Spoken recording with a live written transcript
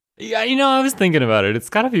Yeah, I was thinking about it. It's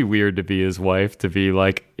gotta be weird to be his wife, to be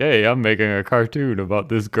like, hey, I'm making a cartoon about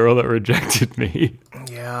this girl that rejected me.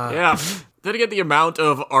 Yeah. Then again, the amount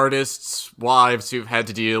of artists' wives who've had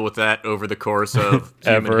to deal with that over the course of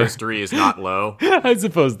human history is not low. I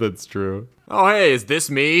suppose that's true. Oh, hey, is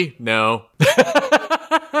this me? No.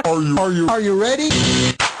 Are you ready?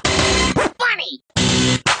 Funny.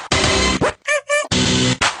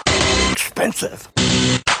 Expensive.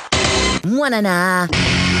 Wanna nah.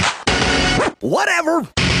 Whatever.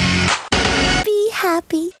 Be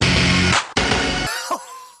happy.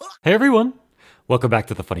 Hey everyone, welcome back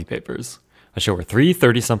to The Funny Papers, a show where three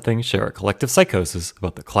 30-somethings share a collective psychosis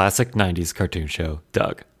about the classic 90s cartoon show,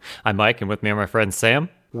 Doug. I'm Mike, and with me are my friend Sam.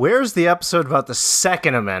 Where's the episode about the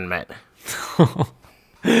Second Amendment?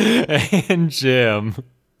 And Jim.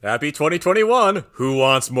 Happy 2021. Who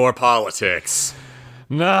wants more politics?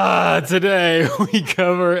 Today we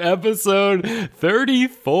cover episode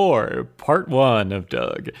 34, part 1 of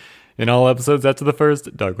Doug. In all episodes after the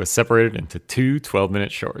first, Doug was separated into two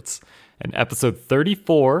 12-minute shorts. And episode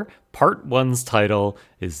 34, part 1's title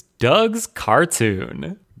is Doug's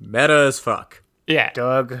Cartoon. Meta as fuck. Yeah.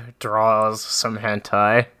 Doug draws some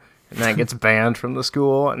hentai, and then gets banned from the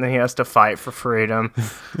school, and then he has to fight for freedom.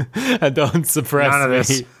 And don't suppress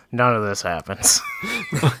me. None of this happens.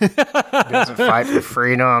 He doesn't fight for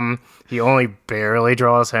freedom. He only barely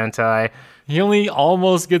draws hentai. He only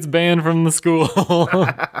almost gets banned from the school.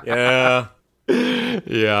 Yeah.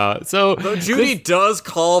 Yeah. So Though Judy does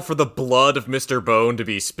call for the blood of Mr. Bone to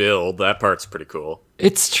be spilled. That part's pretty cool.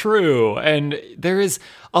 it's true. And there is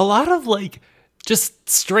a lot of just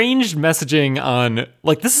strange messaging on,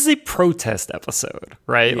 this is a protest episode,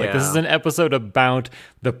 right? Yeah. This is an episode about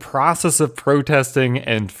the process of protesting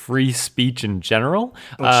and free speech in general.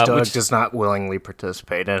 Which Doug does not willingly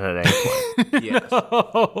participate in at any point. Yes.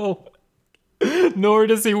 Oh, nor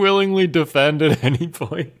does he willingly defend at any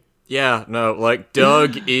point. Yeah, no,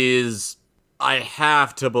 Doug is, I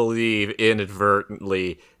have to believe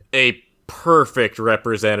inadvertently, a perfect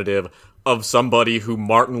representative of somebody who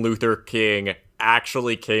Martin Luther King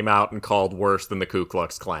actually came out and called worse than the Ku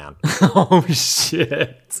Klux Klan. Oh,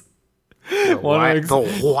 shit. The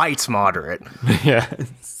white moderate.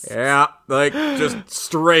 Yes. Yeah, just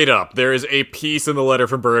straight up. There is a piece in the letter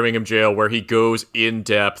from Birmingham jail where he goes in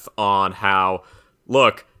depth on how,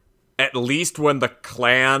 look, at least when the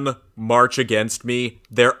Klan march against me,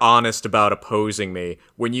 they're honest about opposing me.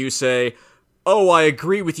 When you say, oh, I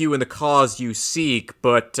agree with you in the cause you seek,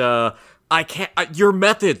 but I can't, your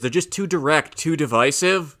methods, they're just too direct, too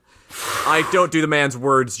divisive. I don't do the man's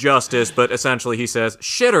words justice, but essentially he says,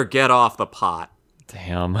 shit or get off the pot.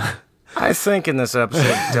 Damn. I think in this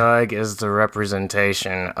episode, Doug is the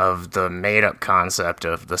representation of the made-up concept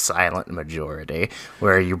of the silent majority,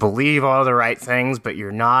 where you believe all the right things, but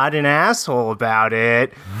you're not an asshole about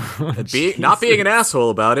it. Not being an asshole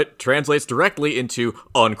about it translates directly into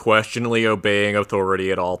unquestionably obeying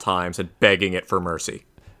authority at all times and begging it for mercy.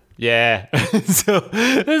 Yeah. So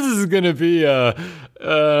this is going to be a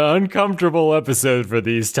uncomfortable episode for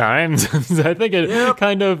these times. I think it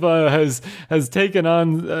kind of has taken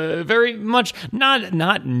on very much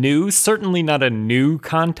not new, certainly not a new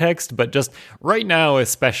context, but just right now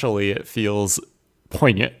especially it feels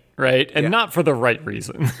poignant. Right? And not for the right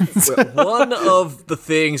reason. One of the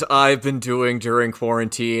things I've been doing during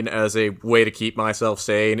quarantine as a way to keep myself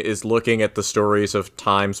sane is looking at the stories of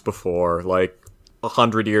times before,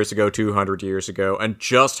 100 years ago, 200 years ago, and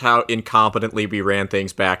just how incompetently we ran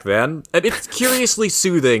things back then. And it's curiously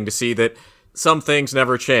soothing to see that some things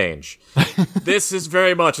never change. This is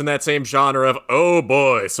very much in that same genre of, oh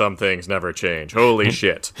boy, some things never change. Holy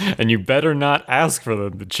shit. And you better not ask for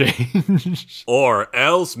them to change. Or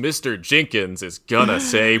else Mr. Jenkins is gonna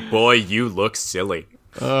say, boy, you look silly.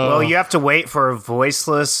 Well, you have to wait for a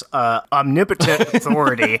voiceless, omnipotent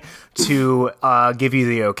authority to give you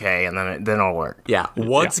the okay, and then it'll work. Yeah,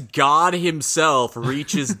 once God himself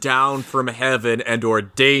reaches down from heaven and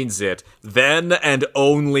ordains it, then and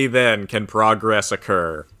only then can progress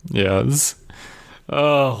occur. Yes.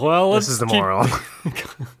 Well, This is the moral.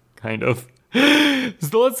 Kind of.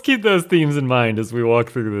 So let's keep those themes in mind as we walk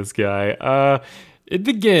through this guy. It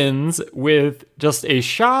begins with just a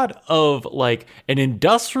shot of an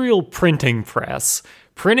industrial printing press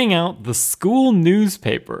printing out the school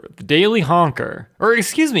newspaper, the Daily Honker. Or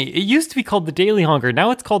excuse me, it used to be called the Daily Honker. Now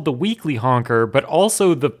it's called the Weekly Honker, but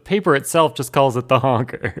also the paper itself just calls it the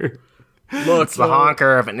Honker. Look, It's the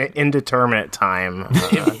honker of an indeterminate time.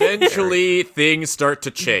 Eventually, things start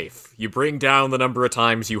to chafe. You bring down the number of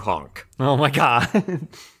times you honk. Oh my god.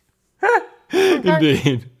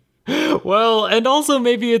 Indeed. Well, and also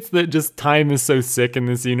maybe it's that just time is so sick in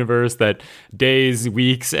this universe that days,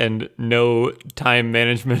 weeks, and no time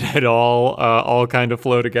management at all kind of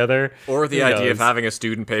flow together. Or the Who idea knows? of having a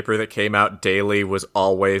student paper that came out daily was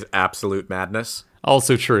always absolute madness.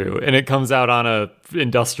 Also true, and it comes out on a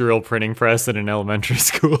industrial printing press in an elementary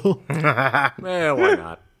school. Why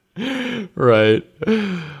not? Right.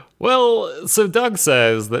 Well, so Doug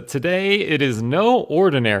says that today it is no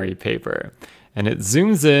ordinary paper, and it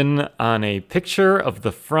zooms in on a picture of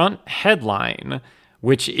the front headline,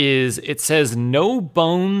 which is, it says, "No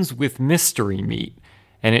bones with mystery meat."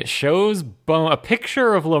 And it shows a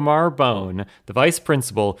picture of Lamar Bone, the vice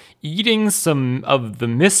principal, eating some of the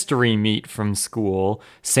mystery meat from school,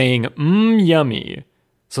 saying, yummy.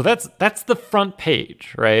 So that's the front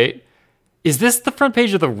page, right? Is this the front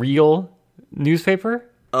page of the real newspaper?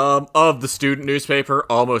 Of the student newspaper,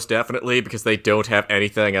 almost definitely, because they don't have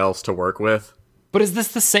anything else to work with. But is this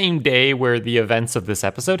the same day where the events of this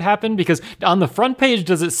episode happen? Because on the front page,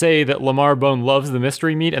 does it say that Lamar Bone loves the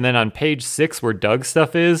mystery meat? And then on page 6, where Doug's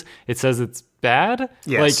stuff is, it says it's bad?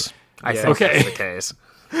 Yes, I think that's the case.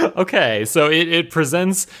 Okay, so it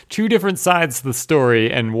presents two different sides to the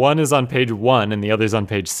story, and one is on page 1 and the other's on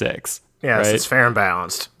page 6. Yes, right? it's fair and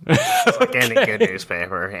balanced. It's like any good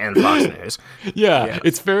newspaper and Fox News. Yeah,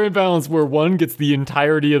 it's fair and balanced where one gets the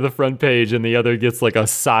entirety of the front page and the other gets like a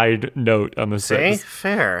side note on the See? side.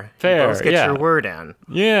 Fair. Fair, You both get yeah. your word in.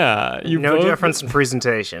 Yeah, you No both- difference in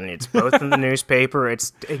presentation. It's both in the newspaper.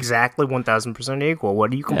 It's exactly 1,000% equal.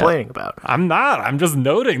 What are you complaining about? I'm not. I'm just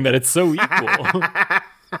noting that it's so equal.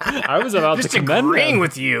 I was about Just to commend agreeing them.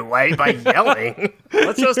 with you by yelling.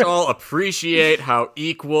 Let's just all appreciate how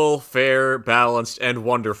equal, fair, balanced, and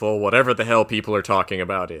wonderful whatever the hell people are talking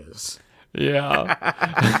about is.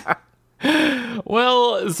 Yeah.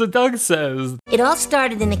 Well, so Doug says, It all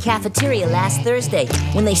started in the cafeteria last Thursday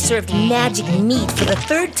when they served magic meat for the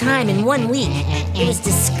third time in 1 week. It was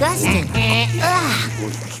disgusting.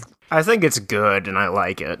 Ugh. I think it's good, and I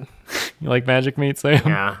like it. you like magic meat, Sam?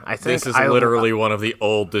 Yeah, I think This is literally one of the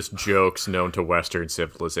oldest jokes known to Western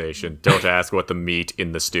civilization. Don't ask what the meat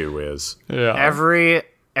in the stew is. Yeah.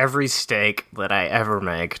 Every steak that I ever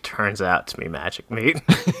make turns out to be magic meat.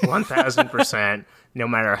 1,000%. No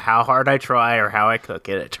matter how hard I try or how I cook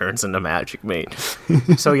it, it turns into magic meat.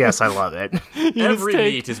 So yes, I love it. Every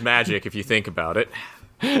take- meat is magic if you think about it.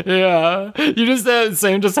 Yeah. You just have,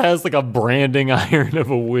 Sam just has like a branding iron of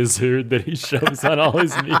a wizard that he shows on all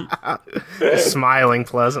his meat. Smiling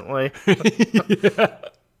pleasantly.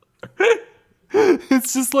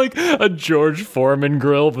 It's just like a George Foreman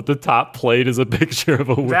grill, but the top plate is a picture of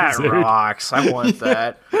a That wizard. rocks. I want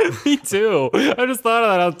that. Me too. I just thought of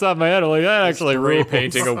that off the top of my head. I'm like, that actually rules.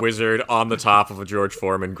 Repainting a wizard on the top of a George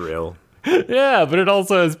Foreman grill. Yeah, but it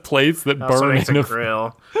also has plates that Also burn makes in a a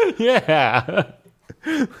grill. Yeah.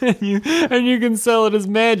 and you can sell it as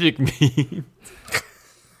magic meat.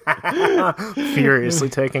 Furiously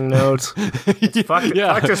taking notes. Fuck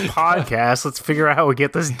Yeah. this podcast. Let's figure out how we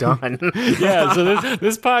get this done. Yeah, so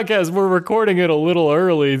this podcast, we're recording it a little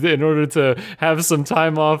early in order to have some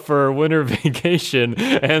time off for winter vacation.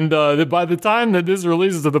 And by the time that this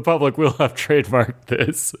releases to the public, we'll have trademarked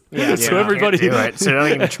this. So everybody, Can't do it, so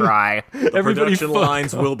don't even try. everybody Production fuck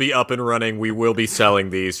lines off. will be up and running. We will be selling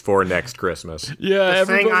these for next Christmas. Yeah, The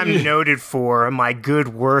thing everybody, I'm noted for, my good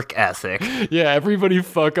work ethic. yeah, everybody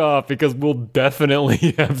fuck off because we'll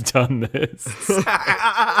definitely have done this.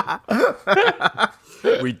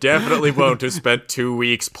 We definitely won't have spent 2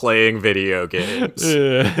 weeks playing video games.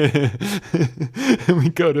 Yeah. We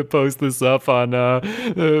go to post this up on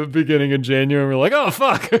the beginning of January. And we're like, oh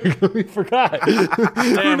fuck, we forgot.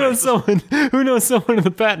 Who knows someone in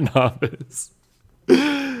the patent office?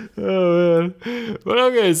 Oh man. But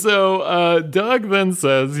okay, so Doug then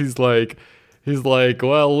says he's like,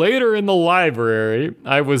 well, later in the library,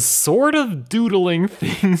 I was sort of doodling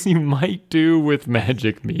things you might do with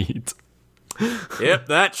magic meat. Yep,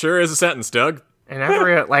 that sure is a sentence, Doug. And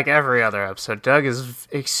every other episode, Doug is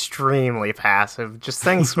extremely passive. Just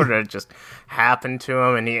things sort of just happen to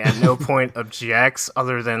him, and he at no point objects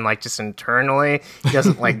other than like just internally. He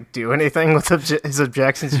doesn't like do anything with his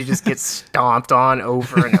objections. He just gets stomped on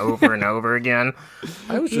over and over and over again.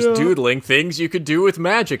 I was just doodling things you could do with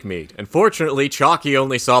magic meat. And fortunately, Chalky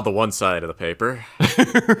only saw the one side of the paper.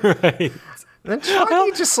 Right. And then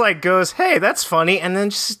Chalky just like goes, "Hey, that's funny," and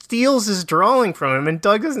then just steals his drawing from him, and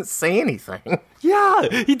Doug doesn't say anything. Yeah,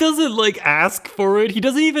 he doesn't like ask for it. He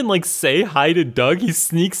doesn't even like say hi to Doug. He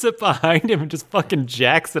sneaks it behind him and just fucking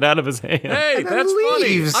jacks it out of his hand. Hey, And then that's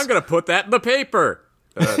leaves. funny. I'm gonna put that in the paper.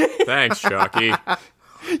 Thanks, Chalky.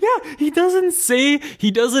 Yeah, he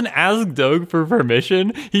doesn't ask Doug for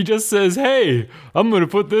permission. He just says, "Hey, I'm going to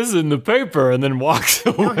put this in the paper," and then walks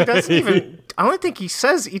away. He doesn't even. I don't think he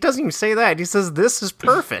doesn't even say that. He says, "This is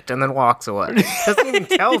perfect," and then walks away. Doesn't even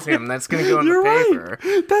tell him that's going to go in You're the paper.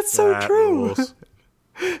 right. That's so That true. rules.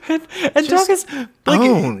 And Doug is like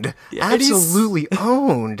Owned. and he's- Absolutely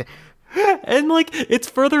owned. And like it's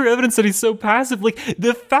further evidence that he's so passive. Like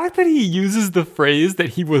the fact that he uses the phrase that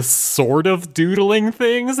he was sort of doodling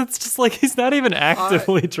things, it's just like he's not even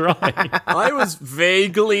actively trying. I was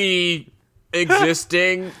vaguely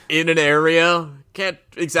existing in an area. Can't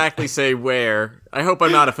exactly say where. I hope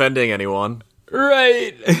I'm not offending anyone.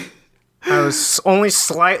 Right. I was only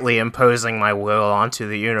slightly imposing my will onto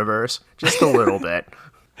the universe. Just a little bit.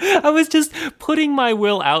 I was just putting my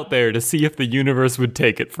will out there to see if the universe would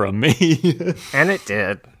take it from me. And it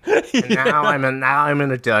did. And now I'm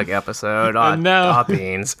in a Doug episode. And now-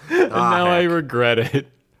 Beans. And now I regret it.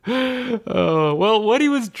 Oh, well, what he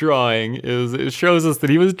was drawing it shows us that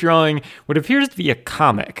he was drawing what appears to be a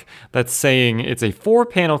comic that's saying it's a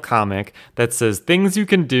 4-panel comic that says things you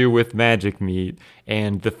can do with magic meat.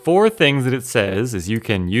 And the 4 things that it says is you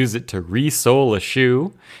can use it to re-sole a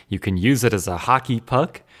shoe, you can use it as a hockey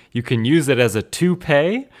puck, you can use it as a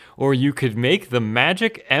toupee, or you could make the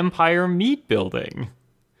Magic Empire meat building.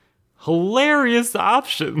 Hilarious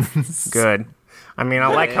options. Good. I mean, I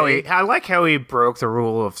like how he broke the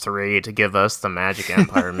rule of 3 to give us the Magic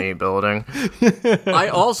Empire meat building. I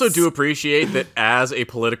also do appreciate that as a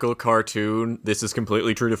political cartoon, this is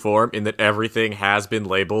completely true to form in that everything has been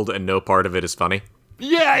labeled and no part of it is funny.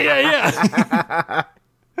 Yeah.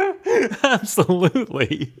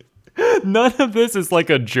 Absolutely. None of this is like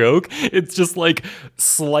a joke. It's just like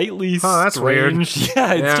slightly that's weird. strange.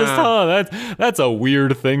 Yeah, it's just that's a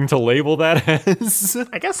weird thing to label that as.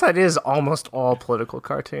 I guess that is almost all political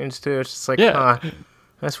cartoons too. It's just like, Yeah.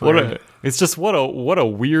 that's What weird. it's just what a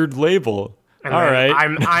weird label. And All then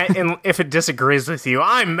right. and if it disagrees with you,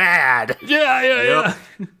 I'm mad. Yeah.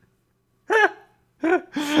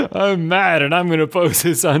 I'm mad and I'm going to post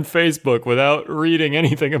this on Facebook without reading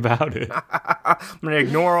anything about it. I'm gonna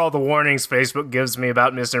ignore all the warnings Facebook gives me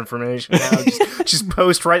about misinformation. Now. Just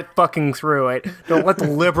post right fucking through it. Don't let the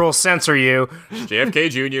liberals censor you.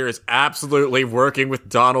 JFK Jr. is absolutely working with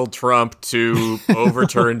Donald Trump to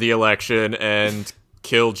overturn the election and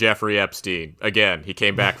kill Jeffrey Epstein. Again, he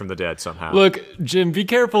came back from the dead somehow. Look, Jim, be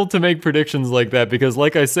careful to make predictions like that because,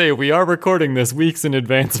 like I say, we are recording this weeks in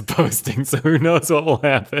advance of posting, so who knows what will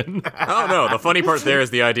happen. Oh no, the funny part there is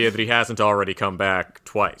the idea that he hasn't already come back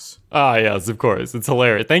twice. Ah, yes, of course. It's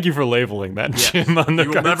hilarious. Thank you for labeling that, Jim, on the He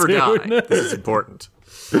will never cartoon. die. This is important.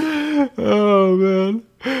 Oh, man.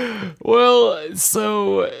 Well,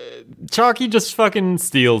 so Chalky just fucking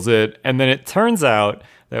steals it, and then it turns out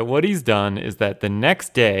that what he's done is that the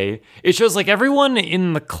next day, it shows like everyone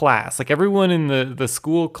in the class, like everyone in the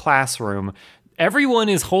school classroom, everyone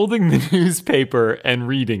is holding the newspaper and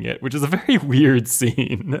reading it, which is a very weird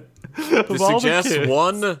scene. This suggests,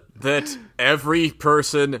 one, that every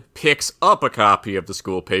person picks up a copy of the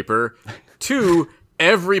school paper. 2,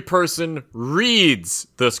 every person reads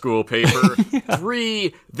the school paper.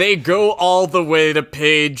 3, they go all the way to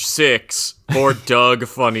page 6 for Doug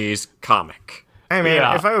Funny's comic. I mean,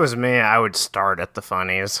 Yeah. if it was me, I would start at the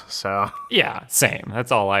funnies. So Yeah, same.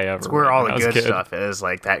 That's all I ever where read all when the I was a good kid. stuff is,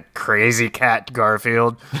 like that crazy cat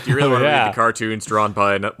Garfield. Do you really want to yeah. read the cartoons drawn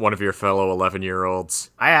by one of your fellow 11-year-olds?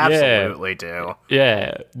 I absolutely do.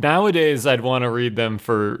 Yeah. Nowadays, I'd want to read them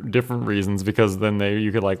for different reasons because then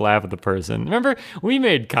you could like laugh at the person. Remember, we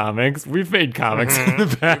made comics. We've made comics in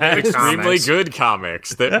the past. Extremely Comics. good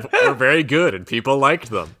comics that were very good and people liked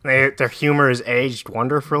them. Their humor is aged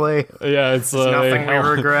wonderfully. Yeah, it's Nothing we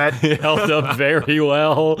regret. It held up very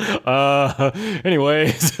well.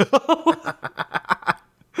 Anyways.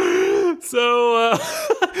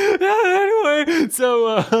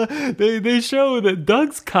 They show that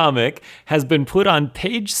Doug's comic has been put on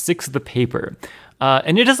page 6 of the paper.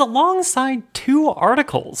 And it is alongside 2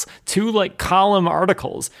 articles, 2 like column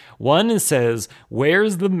articles. One says,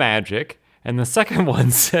 "Where's the magic?" And the second one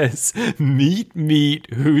says, meat,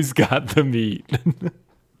 who's got the meat?"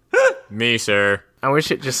 Me, sir. I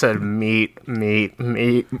wish it just said meat.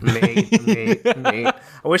 I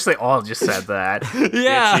wish they all just said that.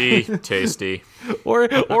 Yeah. Itchy, tasty. Or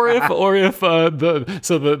if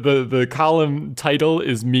the column title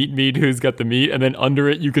is meat, who's got the meat, and then under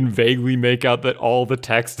it you can vaguely make out that all the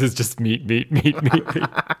text is just meat.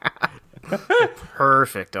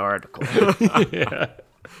 Perfect article.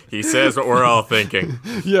 He says what we're all thinking.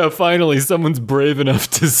 Yeah, finally someone's brave enough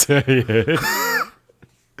to say it.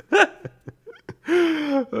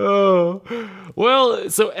 Oh, Well,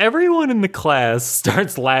 so everyone in the class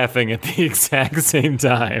starts laughing at the exact same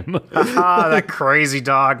time. That crazy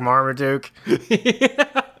dog, Marmaduke.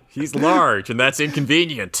 He's large, and that's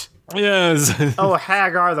inconvenient. Yes. Oh,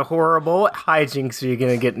 Hagar the Horrible. What hijinks are you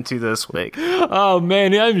going to get into this week? Oh,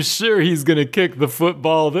 man, I'm sure he's going to kick the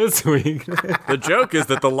football this week. The joke is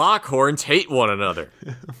that the Lockhorns hate one another.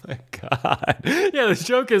 God. Yeah, the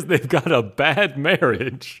joke is they've got a bad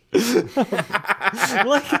marriage. That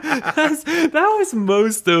was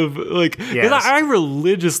most of, 'cause Yes. I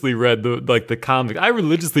religiously read the comic. I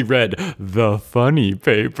religiously read the funny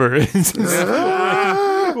papers.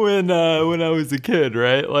 When I was a kid,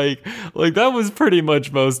 right? Like that was pretty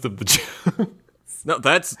much most of the joke. No,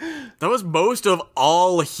 that was most of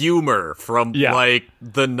all humor from the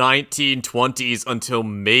 1920s until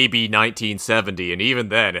maybe 1970, and even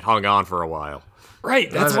then it hung on for a while. Right,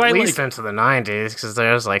 that's That's why at least into the 90s, because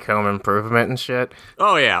there's Home Improvement and shit.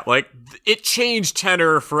 Oh yeah, it changed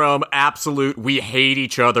tenor from absolute we hate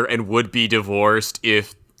each other and would be divorced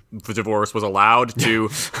if the divorce was allowed to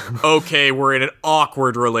okay, we're in an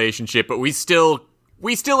awkward relationship, but we still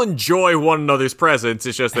enjoy one another's presence.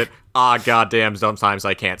 It's just that goddamn, sometimes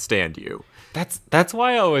I can't stand you. That's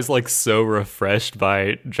why I was so refreshed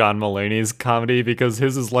by John Mulaney's comedy, because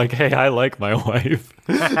his is hey, I like my wife.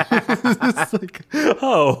 It's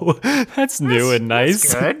oh, that's new and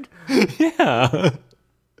nice. Good. Yeah.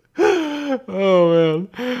 Oh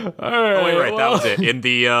man! All right. Oh, wait, right, that was it. In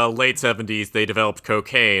the late 70s, they developed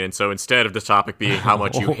cocaine, and so instead of the topic being how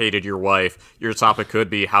much you hated your wife, your topic could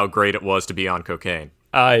be how great it was to be on cocaine.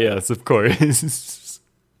 Ah, yes, of course.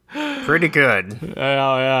 Pretty good.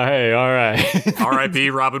 Oh yeah, hey, all right. R.I.P.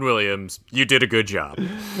 Robin Williams, you did a good job.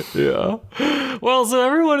 Yeah. Well, so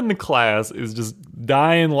everyone in the class is just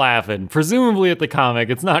dying laughing, presumably at the comic.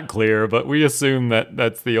 It's not clear, but we assume that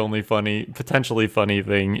that's the only potentially funny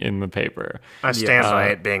thing in the paper. I stand by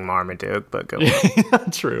it being Marmaduke, but go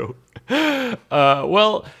on. True.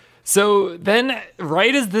 Well, so then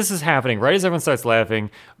right as this is happening, right as everyone starts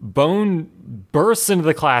laughing, Bone bursts into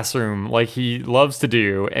the classroom like he loves to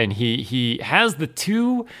do, and he has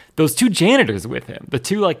those two janitors with him, the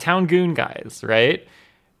two town goon guys, right?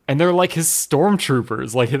 And they're his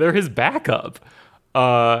stormtroopers, they're his backup.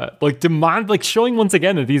 Showing once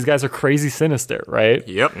again that these guys are crazy sinister, right?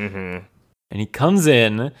 Yep. And he comes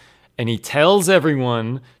in and he tells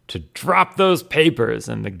everyone to drop those papers,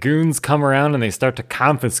 and the goons come around and they start to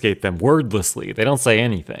confiscate them wordlessly. They don't say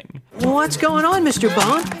anything. What's going on, Mr.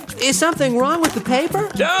 Bond? Is something wrong with the paper?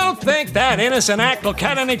 Don't think that innocent act will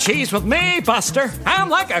cut any cheese with me, Buster. I'm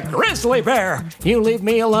like a grizzly bear. You leave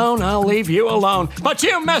me alone, I'll leave you alone. But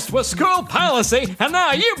you messed with school policy, and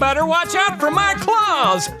now you better watch out for my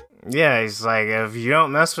claws. Yeah, he's if you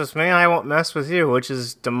don't mess with me, I won't mess with you, which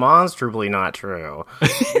is demonstrably not true.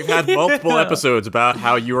 We've had multiple episodes about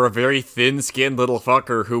how you are a very thin-skinned little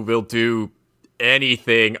fucker who will do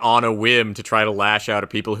anything on a whim to try to lash out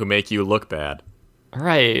at people who make you look bad.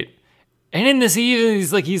 Right. And in this even,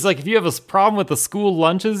 he's like, if you have a problem with the school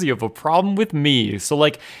lunches, you have a problem with me. So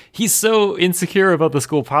he's so insecure about the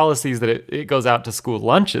school policies that it goes out to school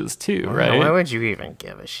lunches too, right? Why would you even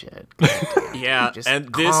give a shit? Yeah, Just and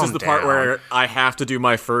this is calm the part down. where I have to do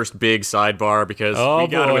my first big sidebar because Oh, we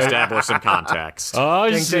got to boy. establish some context. Oh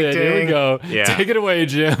Ding, shit, ding, here we ding. go. Yeah. Take it away,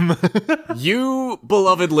 Jim. You,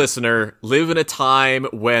 beloved listener, live in a time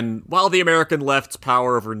when, while the American left's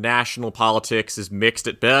power over national politics is mixed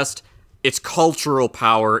at best, its cultural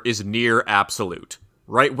power is near absolute.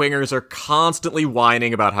 Right-wingers are constantly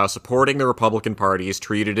whining about how supporting the Republican Party is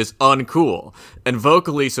treated as uncool, and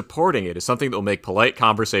vocally supporting it is something that will make polite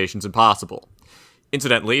conversations impossible.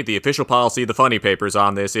 Incidentally, the official policy of the funny papers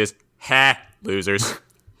on this is, losers.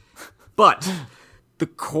 But the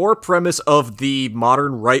core premise of the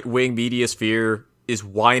modern right-wing media sphere is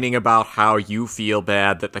whining about how you feel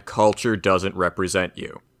bad that the culture doesn't represent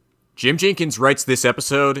you. Jim Jenkins writes this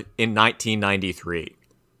episode in 1993.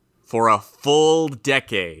 For a full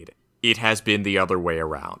decade, it has been the other way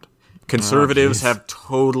around. Conservatives have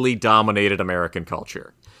totally dominated American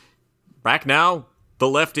culture. Back now, the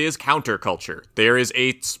left is counterculture. There is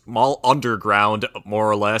a small underground, more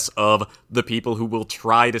or less, of the people who will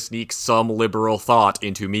try to sneak some liberal thought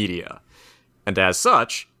into media. And as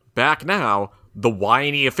such, back now, the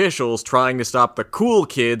whiny officials trying to stop the cool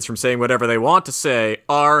kids from saying whatever they want to say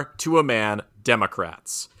are, to a man,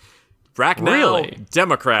 Democrats. Back now, Really?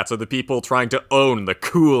 Democrats are the people trying to own the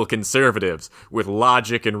cool conservatives with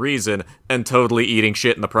logic and reason and totally eating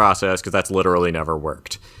shit in the process because that's literally never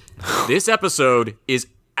worked. This episode is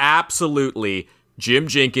absolutely Jim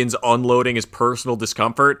Jenkins unloading his personal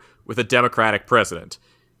discomfort with a Democratic president.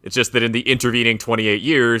 It's just that in the intervening 28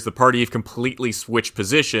 years, the party have completely switched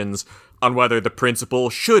positions on whether the principal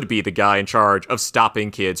should be the guy in charge of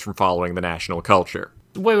stopping kids from following the national culture.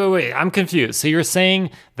 Wait. I'm confused. So you're saying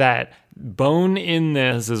that Bone in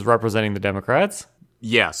this is representing the Democrats?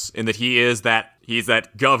 Yes, in that he's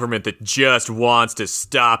that government that just wants to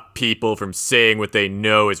stop people from saying what they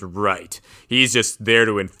know is right. He's just there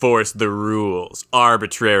to enforce the rules,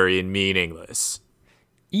 arbitrary and meaningless.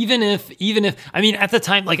 Even if, I mean, at the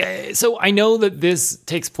time, like, so I know that this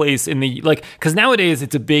takes place in the, like, because nowadays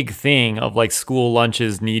it's a big thing of, like, school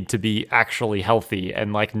lunches need to be actually healthy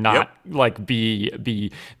and, like, not, like,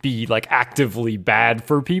 be, like, actively bad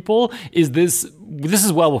for people. This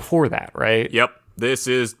is well before that, right? Yep. This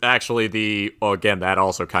is actually again, that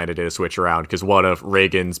also kind of did a switch around, because one of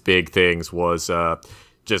Reagan's big things was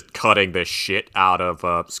just cutting the shit out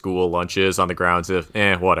of school lunches on the grounds of,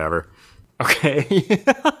 whatever. Okay.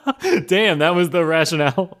 Damn, that was the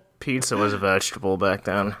rationale. Pizza was a vegetable back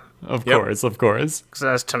then. Of course. Because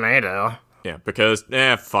that's tomato. Yeah, because,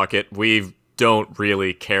 fuck it. We don't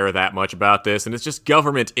really care that much about this, and it's just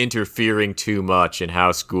government interfering too much in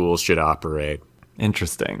how schools should operate.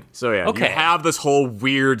 Interesting. So yeah, you have this whole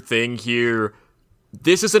weird thing here.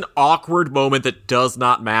 This is an awkward moment that does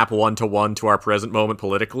not map one-to-one to our present moment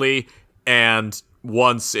politically, and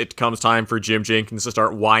once it comes time for Jim Jenkins to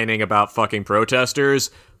start whining about fucking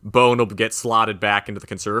protesters, Bone will get slotted back into the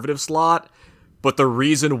conservative slot. But the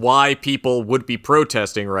reason why people would be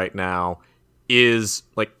protesting right now is,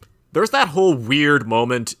 like, there's that whole weird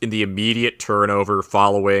moment in the immediate turnover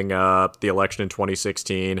following the election in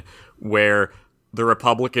 2016 where the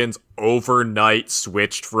Republicans overnight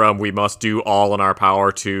switched from "we must do all in our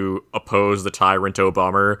power" to "oppose the tyrant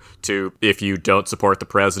Obama" to "if you don't support the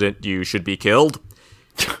president, you should be killed."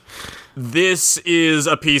 This is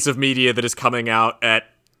a piece of media that is coming out at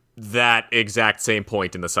that exact same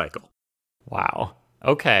point in the cycle. Wow.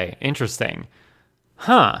 Okay. Interesting.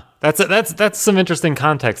 Huh. That's some interesting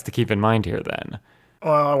context to keep in mind here then.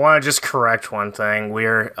 Well, I want to just correct one thing.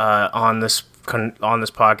 We're on this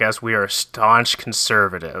podcast, we are staunch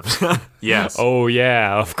conservatives. Yes. Oh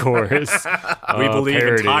yeah, of course. We believe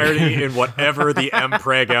parody. entirely in whatever the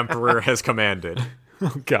Mpreg Emperor has commanded.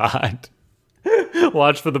 Oh God.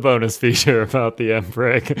 Watch for the bonus feature about the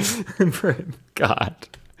Mpreg. God.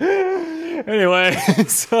 Anyway,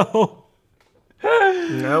 so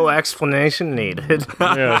No explanation needed.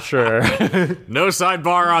 yeah, sure. No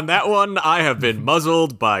sidebar on that one. I have been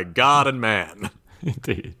muzzled by God and man.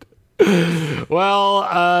 Indeed.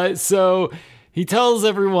 Well, so he tells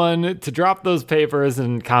everyone to drop those papers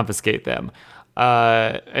and confiscate them.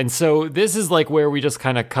 And so this is like where we just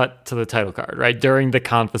kind of cut to the title card, right? During the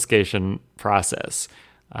confiscation process.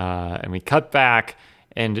 And we cut back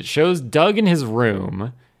and it shows Doug in his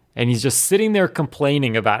room and he's just sitting there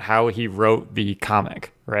complaining about how he wrote the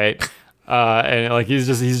comic, right? And like he's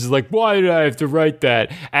just like, why did I have to write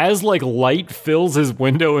that? As like light fills his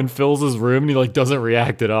window and fills his room, and he like doesn't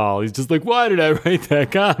react at all. He's just like, why did I write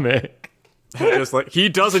that comic? Just like he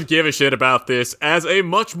doesn't give a shit about this, as a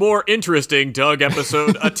much more interesting Doug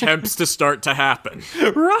episode attempts to start to happen.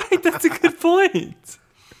 Right, that's a good point.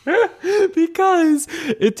 Because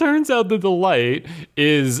it turns out that the light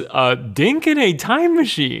is Dink in a time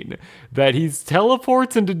machine that he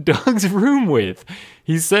teleports into Doug's room with.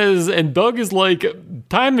 He says, and Doug is like,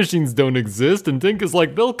 time machines don't exist, and Dink is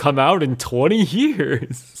like, they'll come out in 20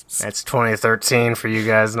 years. That's 2013 for you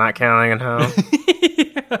guys not counting at home.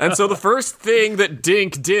 And so the first thing that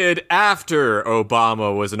Dink did after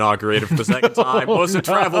Obama was inaugurated for the second time was to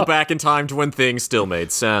travel back in time to when things still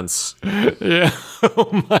made sense. Yeah.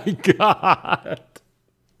 Oh my God.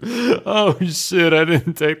 Oh shit, I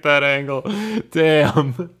didn't take that angle.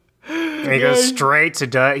 Damn. And he goes straight to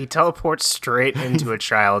Doug. He teleports straight into a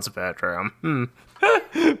child's bedroom.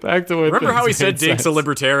 Back to what Remember how he things said made Dink's a sense.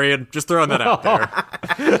 libertarian? Just throwing that out there.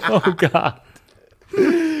 Oh God.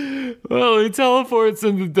 Well, he teleports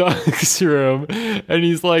into Doug's room and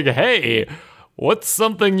he's like, hey, what's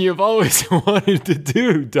something you've always wanted to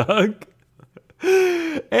do, Doug?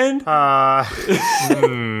 And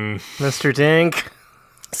Mr. Dink.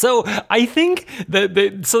 so I think that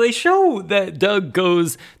they show that Doug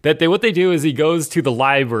goes, what they do is he goes to the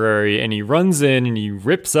library and he runs in and he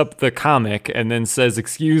rips up the comic and then says,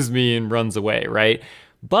 excuse me, and runs away, right?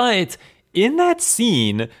 But in that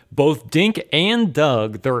scene, both Dink and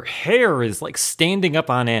Doug, their hair is like standing up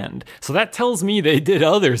on end. So that tells me they did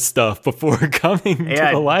other stuff before coming to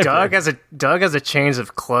the library. Doug has a change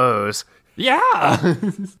of clothes. Yeah.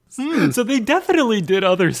 So they definitely did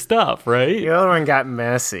other stuff, right? The other one got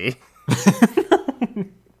messy. I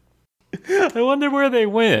wonder where they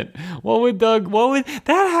went. What would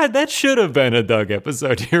that should have been a Doug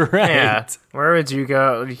episode. You're right. Yeah, where would you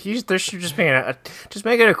go? There should just be just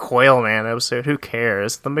make it a Quail Man episode. Who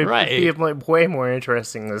cares? Let me be way more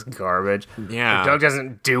interesting than this garbage. Yeah, like, Doug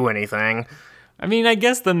doesn't do anything. I mean, I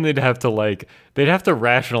guess then they'd have to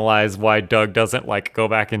rationalize why Doug doesn't like go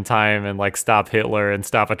back in time and like stop Hitler and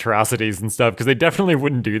stop atrocities and stuff, because they definitely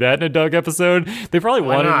wouldn't do that in a Doug episode. They probably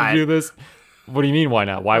wanted to do this. What do you mean? Why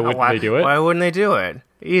not? Why wouldn't they do it? Why wouldn't they do it?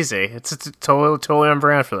 Easy. It's totally on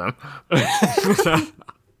brand for them.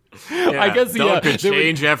 Yeah, I guess Doug could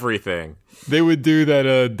change everything. They would do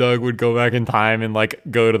that. Doug would go back in time and like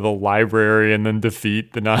go to the library and then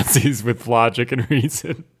defeat the Nazis with logic and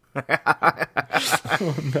reason.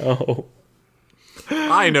 Oh no!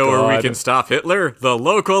 I know where we can stop Hitler. The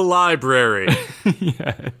local library.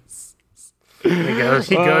 Yes. He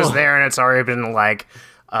goes there, and it's already been like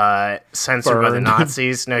censored by the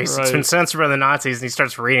Nazis. No, he's been censored by the Nazis, and he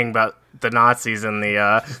starts reading about the Nazis and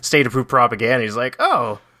the state-approved propaganda. He's like,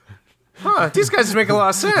 oh. Huh, these guys just make a lot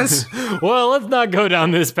of sense. Well, let's not go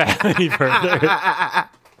down this path any further.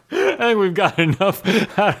 I think we've got enough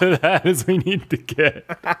out of that as we need to get.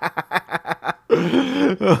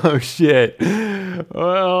 Oh, shit.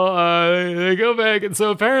 Well, they go back. And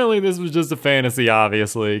so apparently this was just a fantasy,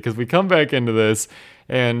 obviously, because we come back into this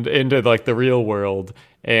and into like the real world.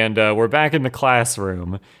 And we're back in the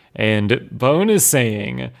classroom. And Bone is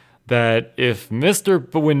saying that when Mr.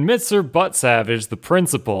 Buttsavage, the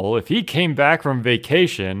principal, if he came back from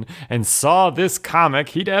vacation and saw this comic,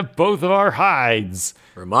 he'd have both of our hides.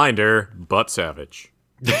 Reminder, Buttsavage.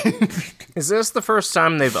 Is this the first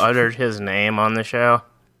time they've uttered his name on the show?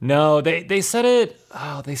 No, they said it.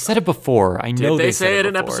 Oh, they said it before. I know Did they said say it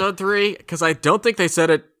in before. episode 3? Because I don't think they said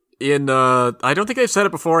it in. I don't think they've said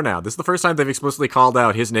it before now. This is the first time they've explicitly called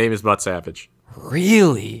out his name is Buttsavage.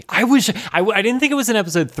 Really? I didn't think it was in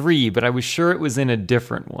episode 3, but I was sure it was in a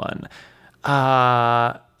different one.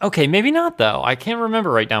 Okay, maybe not though. I can't remember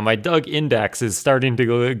right now. My Doug index is starting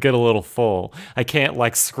to get a little full. I can't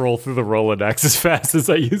like scroll through the Rolodex as fast as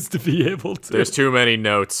I used to be able to. There's too many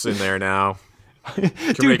notes in there now. Too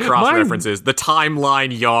many cross references. The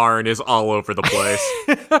timeline yarn is all over the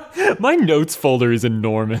place. My notes folder is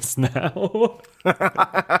enormous now.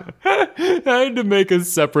 I had to make a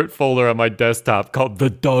separate folder on my desktop called the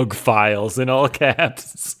Doug Files in all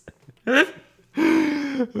caps.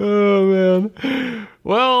 Oh, man.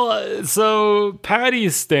 Well, so Patty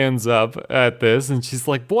stands up at this and she's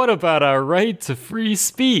like, what about our right to free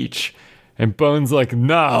speech? And Bone's like,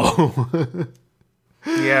 no.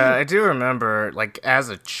 Yeah, I do remember, like, as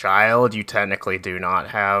a child, you technically do not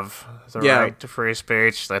have the right to free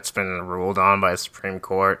speech. That's been ruled on by the Supreme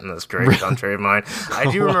Court in this great country of mine.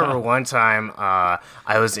 I do remember one time I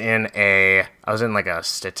was in like a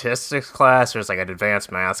statistics class. It was like an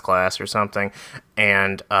advanced math class or something.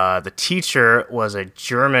 And the teacher was a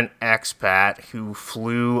German expat who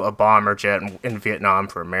flew a bomber jet in Vietnam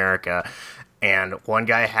for America. And one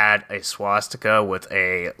guy had a swastika with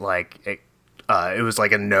it was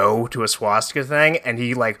like a no to a swastika thing, and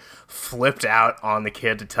he like flipped out on the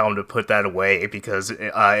kid to tell him to put that away because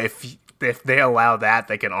if they allow that,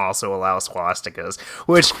 they can also allow swastikas.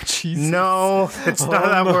 Which no, it's not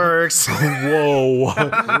how that works. Whoa.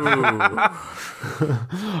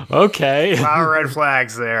 Okay. A lot of red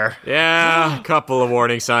flags there. Yeah, a couple of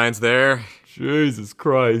warning signs there. Jesus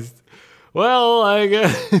Christ. Well, I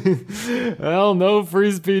guess, no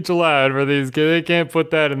free speech allowed for these kids. They can't put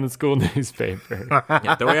that in the school newspaper.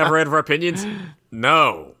 Yeah, do we have a right of our opinions?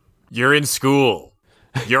 No. You're in school.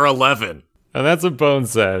 You're 11. And that's what Bone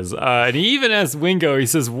says. And he even asks Wingo, he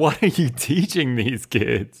says, what are you teaching these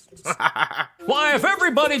kids? Why, if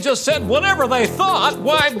everybody just said whatever they thought,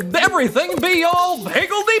 why, everything'd be all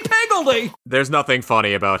higgledy-piggledy. There's nothing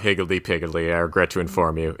funny about higgledy-piggledy, I regret to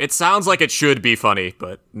inform you. It sounds like it should be funny,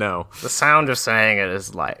 but no. The sound of saying it is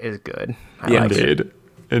good. I like it.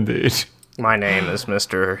 Indeed. My name is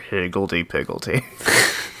Mr. Higgledy-Piggledy.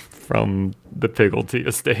 From the Piggledy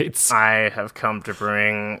Estates. I have come to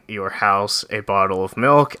bring your house a bottle of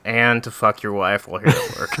milk and to fuck your wife while you're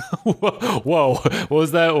at work. Whoa. What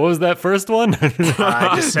was that first one?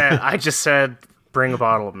 I just said bring a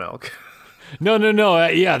bottle of milk. No.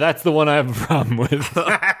 Yeah, that's the one I have a problem with.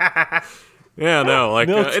 Yeah, no, like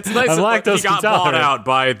it's nice that he got bought out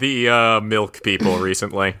by the milk people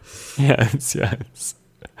recently. Yes.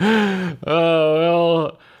 Oh,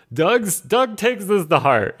 well, Doug takes this to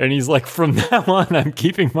heart, and he's like, from now on, I'm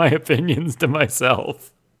keeping my opinions to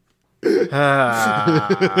myself. And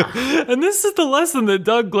this is the lesson that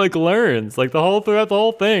Doug learns throughout the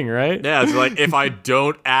whole thing, right? Yeah, it's like, if I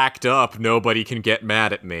don't act up, nobody can get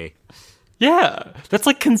mad at me. Yeah, that's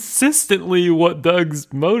like consistently what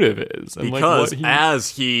Doug's motive is. And Because like as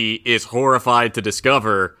he is horrified to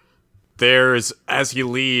discover, as he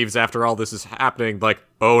leaves after all this is happening, like,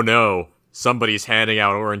 oh no, somebody's handing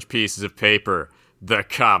out orange pieces of paper. The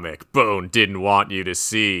comic Bone didn't want you to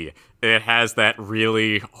see. It has that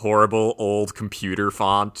really horrible old computer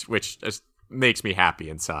font, which just makes me happy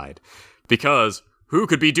inside. Because who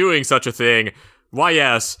could be doing such a thing? Why,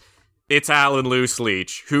 yes, it's Alan Loose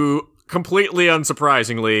Leech, who, completely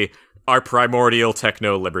unsurprisingly, are primordial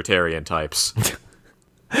techno-libertarian types.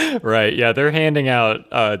 Right, yeah, they're handing out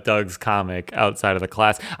Doug's comic outside of the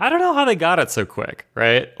class. I don't know how they got it so quick,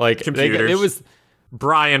 right? Like, Computers.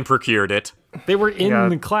 Brian procured it. They were in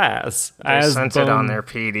the class. They sent it on their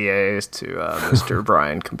PDAs to Mr.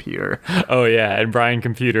 Brian Computer. Oh yeah, and Brian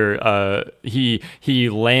Computer, he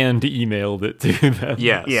land emailed it to them.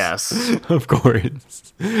 Yes. Of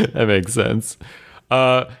course. That makes sense.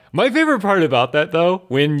 My favorite part about that, though,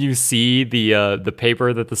 when you see the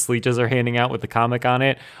paper that the Sleeches are handing out with the comic on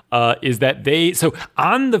it, is that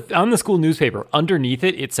on the school newspaper underneath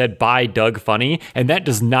it said "By Doug Funny," and that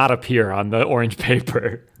does not appear on the orange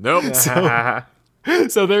paper. Nope.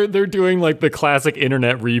 So they're doing like the classic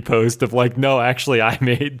internet repost of like, no, actually, I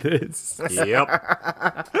made this.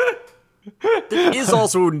 Yep. There is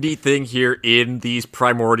also a neat thing here in these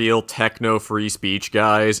primordial techno free speech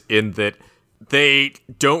guys, in that they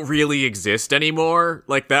don't really exist anymore.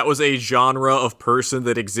 Like, that was a genre of person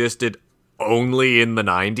that existed only in the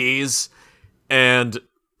 90s. And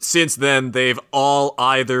since then, they've all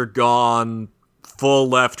either gone full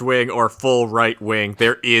left-wing or full right-wing.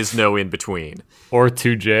 There is no in-between. Or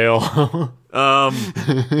to jail.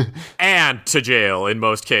 And to jail in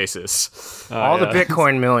most cases. All the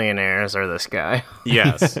Bitcoin millionaires are this guy.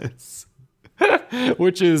 Yes.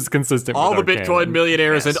 Which is consistent All with the our Bitcoin canon.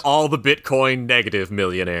 millionaires and all the Bitcoin negative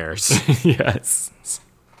millionaires. Yes.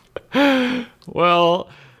 Well,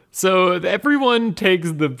 so everyone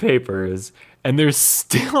takes the papers and they're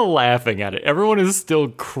still laughing at it. Everyone is still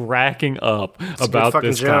cracking up about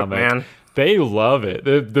fucking this joke, comic. man. They love it.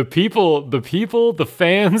 The people, the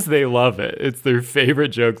fans, they love it. It's their favorite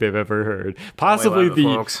joke they've ever heard. Possibly love it,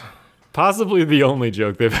 folks. possibly the only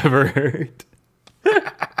joke they've ever heard.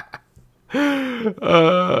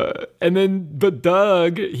 But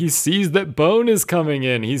Doug, he sees that Bone is coming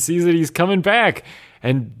in. He sees that he's coming back.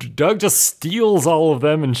 And Doug just steals all of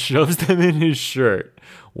them and shoves them in his shirt.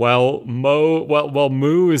 While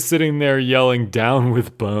Moo is sitting there yelling, "Down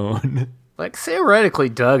with Bone." Like, theoretically,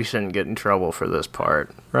 Doug shouldn't get in trouble for this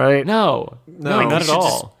part, right? No, not at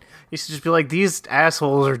all. You should just be like, these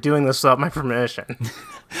assholes are doing this without my permission.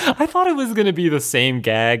 I thought it was going to be the same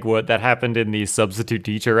gag that happened in the substitute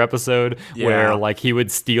teacher episode, where like he would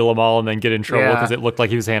steal them all and then get in trouble because it looked like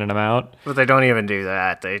he was handing them out. But they don't even do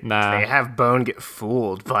that. They have Bone get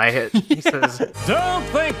fooled by it. He says, Don't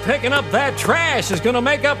think picking up that trash is gonna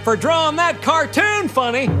make up for drawing that cartoon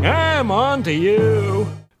funny. I'm on to you.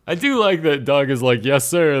 I do like that Doug is like, "Yes,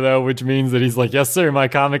 sir," though, which means that he's like, "Yes, sir, my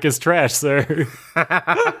comic is trash, sir."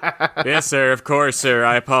 Yes, sir, of course, sir.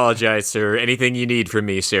 I apologize, sir. Anything you need from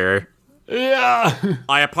me, sir. Yeah.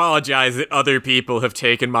 I apologize that other people have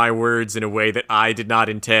taken my words in a way that I did not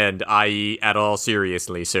intend, i.e. at all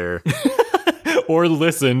seriously, sir. Or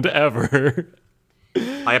listened ever.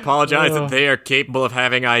 I apologize that they are capable of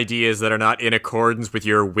having ideas that are not in accordance with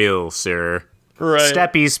your will, sir. Right.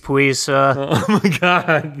 Steppies, please, sir. Oh my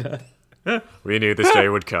god. We knew this day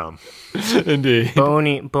would come. Indeed.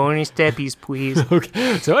 Bony steppies, please.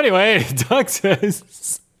 Okay. So anyway, Doug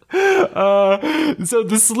says, so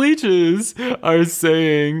the Sleeches are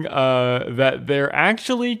saying that they're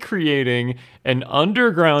actually creating an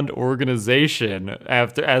underground organization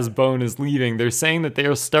as Bone is leaving. They're saying that they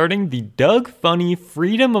are starting the Doug Funny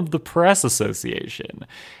Freedom of the Press Association,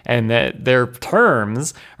 and that their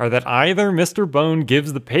terms are that either Mr. Bone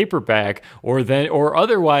gives the paper back, or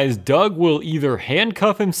otherwise Doug will either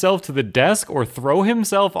handcuff himself to the desk or throw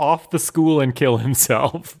himself off the school and kill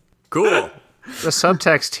himself. Cool. The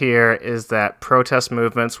subtext here is that protest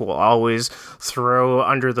movements will always throw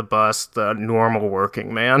under the bus the normal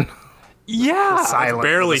working man. Yeah.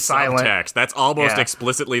 Barely silent. subtext. That's almost Yeah.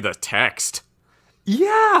 explicitly the text.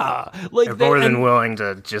 Yeah. Like They're more than willing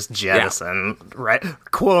to just jettison,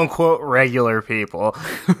 quote unquote, regular people.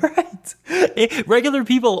 Right. Regular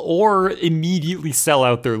people or immediately sell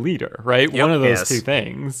out their leader, right? Yep. One of those Yes. two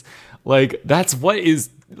things. Like, that's what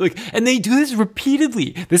is Like, and they do this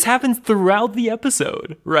repeatedly. This happens throughout the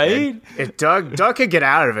episode, right? If Doug could get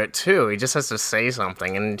out of it too. He just has to say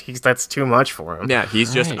something, and that's too much for him. Yeah,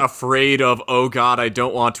 he's just afraid of, oh god, I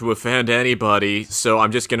don't want to offend anybody, so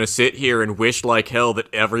I'm just gonna sit here and wish like hell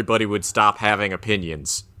that everybody would stop having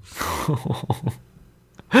opinions.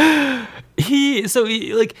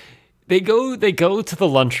 They go to the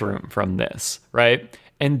lunchroom from this, right?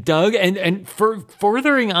 And Doug, and for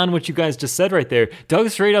furthering on what you guys just said right there, Doug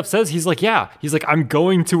straight up says, he's like, I'm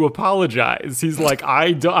going to apologize. He's like,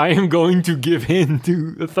 I am going to give in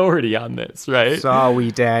to authority on this, right?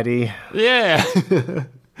 Sorry, Daddy. Yeah.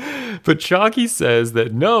 But Chalky says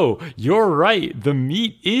that, no, you're right. The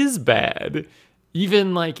meat is bad.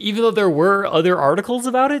 Even though there were other articles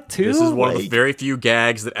about it too. This is one of the very few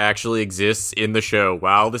gags that actually exists in the show.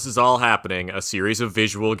 While this is all happening, a series of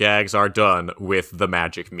visual gags are done with the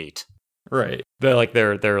magic meat. Right. They're like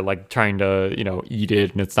trying to, eat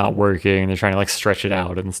it and it's not working. They're trying to like stretch it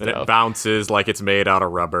out and stuff. And it bounces like it's made out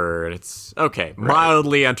of rubber. And it's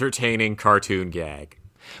mildly entertaining cartoon gag.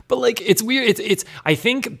 But like, it's weird. It's. I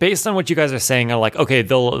think based on what you guys are saying, are like, okay,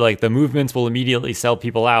 they'll like the movements will immediately sell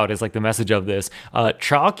people out. Is like the message of this.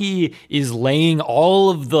 Chalky is laying all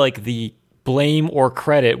of the blame or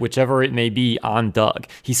credit, whichever it may be, on Doug.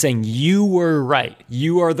 He's saying, you were right.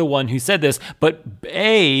 You are the one who said this. But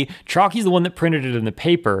A, Chalky's the one that printed it in the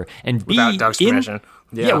paper, and B, without Doug's permission.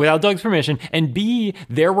 Yeah, without Doug's permission. And B,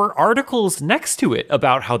 there were articles next to it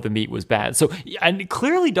about how the meat was bad. So, and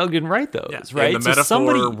clearly Doug didn't write those, right? And the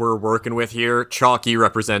metaphor we're working with here, Chalky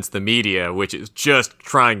represents the media, which is just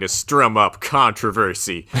trying to strum up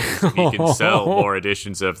controversy. He can sell more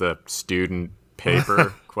editions of the student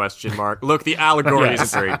paper, ? Look, the allegory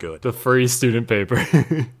isn't very good. The free student paper.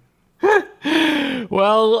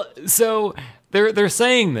 Well, so... They're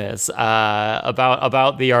saying this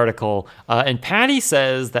about the article, and Patty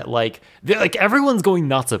says that like everyone's going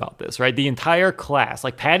nuts about this, right? The entire class,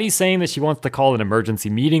 like Patty's saying that she wants to call an emergency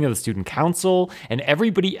meeting of the student council, and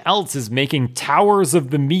everybody else is making towers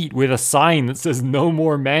of the meat with a sign that says "No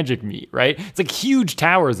more magic meat," right? It's like huge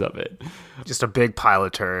towers of it. Just a big pile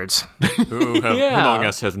of turds. Who among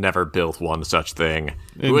us has never built one such thing?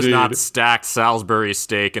 Indeed. Who has not stacked Salisbury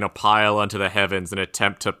steak in a pile unto the heavens in an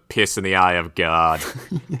attempt to piss in the eye of God?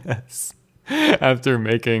 Yes. After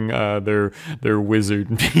making their wizard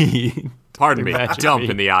meat. Pardon me, dump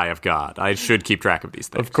in the eye of God. I should keep track of these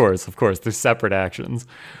things. Of course. They're separate actions.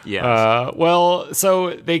 Yes. Well,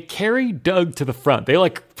 so they carry Doug to the front. They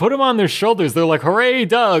like put him on their shoulders. They're like, hooray,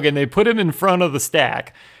 Doug. And they put him in front of the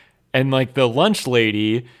stack. And like the lunch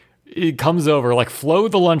lady comes over, like Flo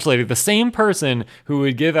the lunch lady, the same person who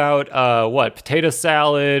would give out potato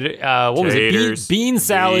salad, what taters, was it? Bean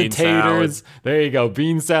salad, taters. Salad. There you go,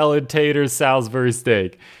 bean salad, taters, Salisbury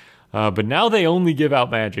steak. But now they only give out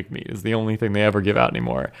magic meat. Is the only thing they ever give out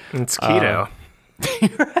anymore. It's keto.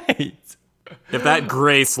 Right. If that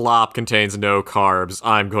gray slop contains no carbs,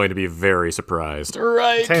 I'm going to be very surprised.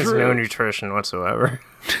 Right. It contains no nutrition whatsoever.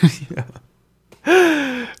 Yeah.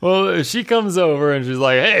 Well, she comes over and she's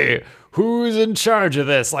like, hey, who's in charge of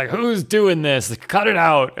this? Like, who's doing this? Cut it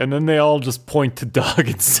out. And then they all just point to Doug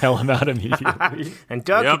and sell him out immediately. And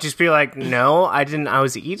Doug could just be like, no, I didn't. I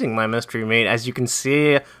was eating my mystery meat, as you can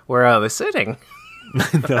see where I was sitting.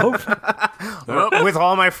 Nope. With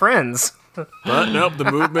all my friends. But nope, the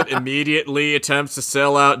movement immediately attempts to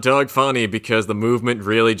sell out Doug Funny because the movement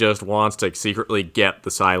really just wants to secretly get the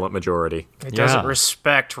silent majority. It doesn't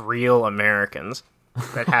respect real Americans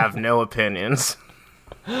that have no opinions.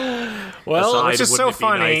 Well, which is so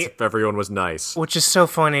funny. Nice if everyone was nice. Which is so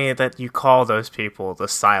funny that you call those people the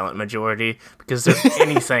silent majority because they're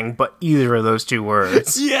anything but either of those two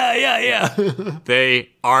words. Yeah.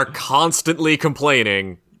 They are constantly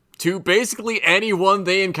complaining to basically anyone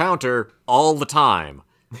they encounter all the time.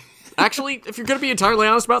 Actually, if you're going to be entirely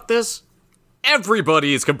honest about this,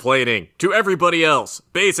 everybody is complaining to everybody else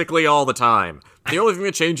basically all the time. The only thing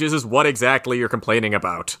that changes is what exactly you're complaining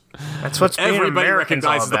about. That's what's being Everybody Americans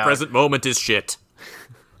recognizes all about. The present moment is shit.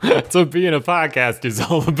 That's what being a podcast is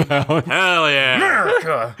all about. Hell yeah.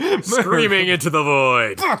 America! Screaming into the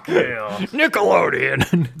void. Fuck yeah!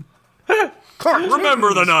 Nickelodeon!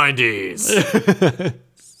 Remember the 90s.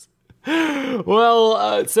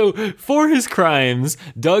 Well, so for his crimes,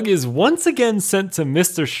 Doug is once again sent to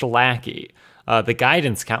Mr. Schlacky, the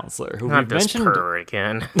guidance counselor, who Not we mentioned.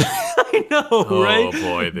 again. I know, right? Oh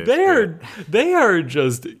boy, they are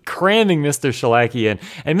just cramming Mr. Schlacky in,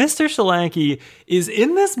 and Mr. Schlacky is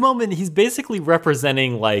in this moment. He's basically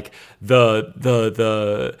representing like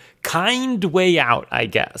the kind way out, I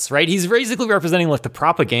guess, right? He's basically representing like the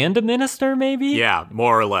propaganda minister, maybe? Yeah,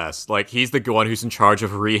 more or less. Like, he's the one who's in charge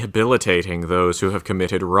of rehabilitating those who have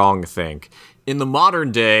committed wrongthink. In the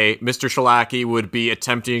modern day, Mr. Shalaki would be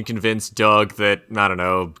attempting to convince Doug that, I don't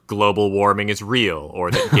know, global warming is real,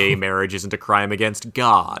 or that gay marriage isn't a crime against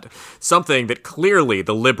God. Something that clearly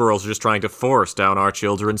the liberals are just trying to force down our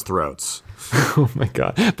children's throats. Oh my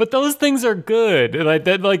god! But those things are good, like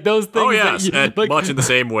that. Like those things. Oh yes, and like, much in the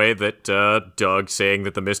same way that Doug saying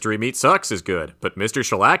that the mystery meat sucks is good. But Mr.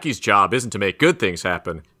 Shalaki's job isn't to make good things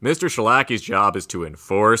happen. Mr. Shalaki's job is to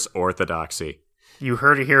enforce orthodoxy. You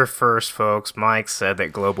heard it here first, folks. Mike said that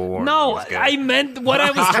global warming No, is good. I meant what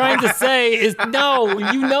I was trying to say is no.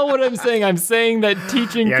 You know what I'm saying. I'm saying that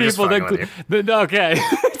teaching Yeah, I'm just people fucking with okay,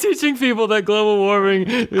 teaching people that global warming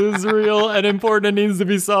is real and important and needs to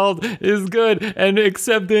be solved is good, and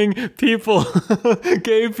accepting people,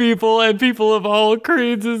 gay people, and people of all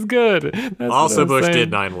creeds is good. That's Also, what I'm Bush saying.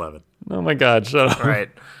 did 9/11. Oh my God! Shut up.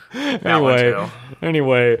 Right. That one too.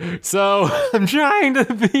 Anyway, so I'm trying to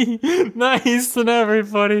be nice and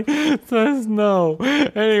everybody says no.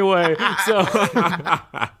 Anyway, so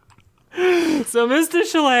Mr.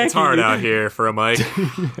 Shalaki. It's hard out here for a Mike.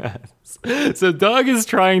 Yes. So Doug is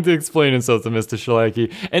trying to explain himself to Mr.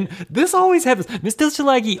 Shalaki, and this always happens. Mr.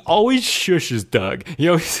 Shalaki always shushes Doug. He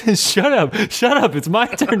always says, shut up, it's my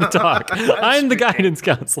turn to talk. I'm the guidance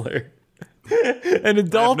counselor. An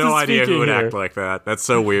adult I have no is idea who would here. act like that. That's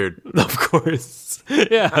so weird. Of course.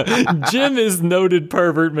 Yeah. Jim is noted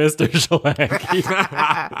pervert Mr. Shalaki.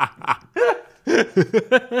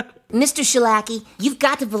 Mr. Shalaki, you've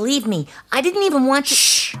got to believe me. I didn't even want to.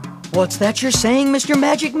 Shh! What's that you're saying, Mr.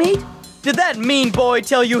 Magic Meat? Did that mean boy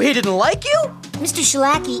tell you he didn't like you? Mr.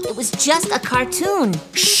 Shalaki, it was just a cartoon.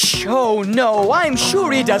 Shh! Oh no, I'm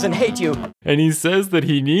sure he doesn't hate you. And he says that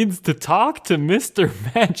he needs to talk to Mr.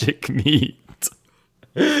 Magic Meat.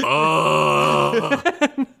 Oh.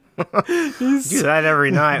 Do that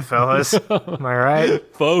every night, fellas. Am I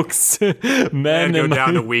right? Folks, And men go and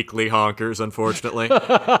down to weekly honkers, unfortunately.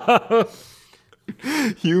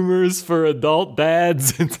 humors for adult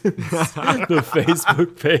dads. The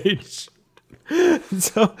Facebook page.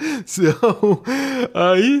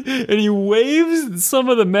 He waves some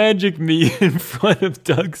of the magic meat in front of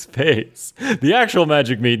Doug's face. The actual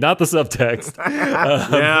magic meat, not the subtext.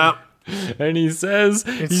 Yeah. And he says,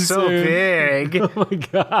 It's so big. Oh my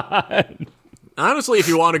God. Honestly, if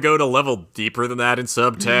you want to go to a level deeper than that in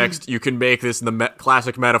subtext, you can make this in the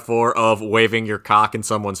classic metaphor of waving your cock in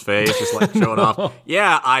someone's face, just like showing off.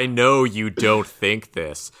 Yeah, I know you don't think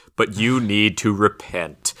this, but you need to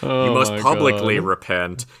repent. You must my publicly God.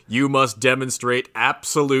 repent. You must demonstrate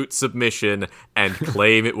absolute submission and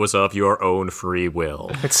claim it was of your own free will.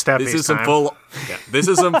 It's Steffi's This is some time. This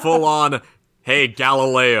is some full on. Hey,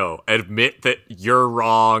 Galileo, admit that you're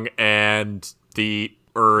wrong and the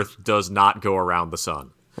Earth does not go around the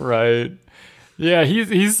sun. Right. Yeah,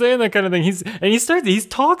 he's saying that kind of thing. He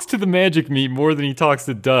talks to the magic meat more than he talks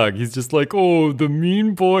to Doug. He's just like, oh, the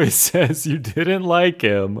mean boy says you didn't like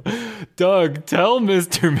him. Doug, tell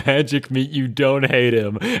Mr. Magic Meat you don't hate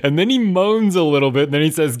him. And then he moans a little bit, and then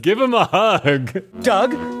he says, give him a hug.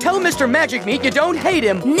 Doug, tell Mr. Magic Meat you don't hate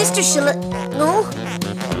him. Mr. No?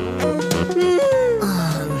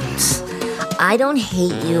 I don't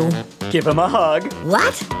hate you. Give him a hug.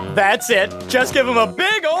 What? That's it. Just give him a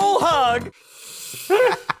big ol' hug.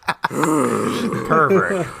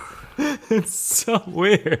 Pervert. It's so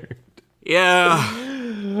weird.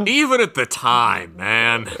 Yeah, even at the time,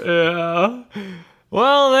 man. Yeah.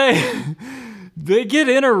 Well, they get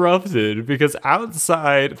interrupted because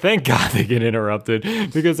outside, thank God they get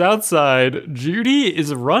interrupted, because outside, Judy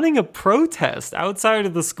is running a protest outside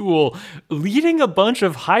of the school, leading a bunch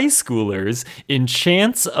of high schoolers in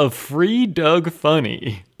chants of Free Doug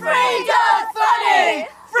Funny. Free Doug Funny!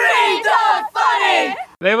 Free Doug Funny!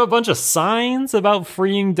 They have a bunch of signs about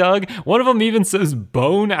freeing Doug. One of them even says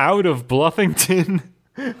bone out of Bluffington.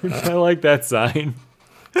 I like that sign.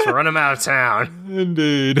 Let's run him out of town.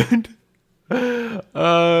 Indeed.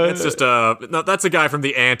 It's just that's a guy from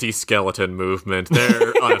the anti-skeleton movement.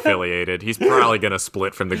 They're unaffiliated. He's probably gonna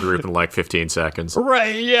split from the group in like 15 seconds.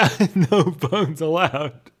 Right, yeah. No bones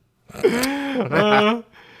allowed.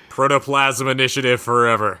 Protoplasm Initiative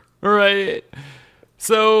forever. Right.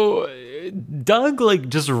 So Doug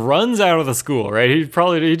just runs out of the school, right?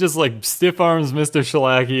 He just stiff arms Mr.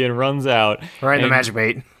 Shalaki and runs out. Right in the And- magic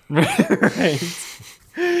bait. Right.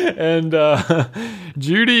 And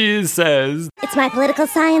Judy says, It's my political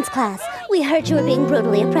science class. We heard you were being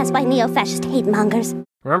brutally oppressed by neo-fascist hate mongers.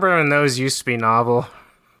 Remember when those used to be novel?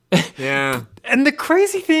 Yeah. And the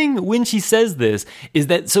crazy thing when she says this is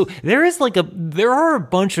that, so there are a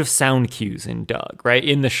bunch of sound cues in Doug, right?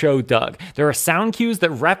 In the show Doug. There are sound cues that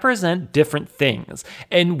represent different things.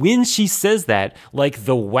 And when she says that, like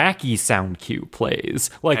the wacky sound cue plays.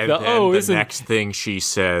 Like and the next thing she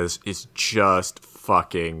says is just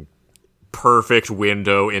fucking perfect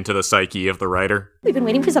window into the psyche of the writer. We've been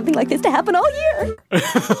waiting for something like this to happen all year. A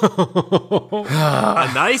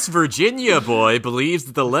nice Virginia boy believes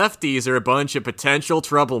that the lefties are a bunch of potential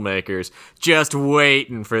troublemakers, just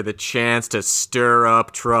waiting for the chance to stir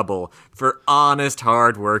up trouble for honest,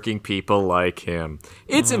 hard-working people like him.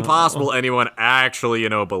 It's impossible anyone actually,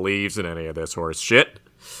 believes in any of this horse shit.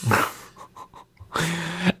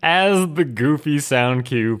 As the goofy sound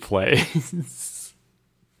cue plays.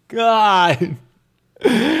 God.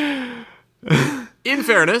 In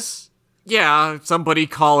fairness, yeah, somebody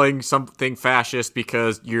calling something fascist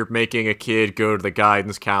because you're making a kid go to the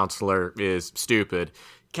guidance counselor is stupid.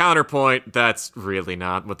 Counterpoint, that's really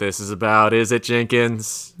not what this is about, is it,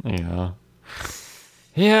 Jenkins? Yeah.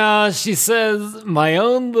 Yeah, she says, my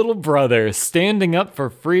own little brother standing up for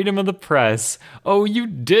freedom of the press. Oh, you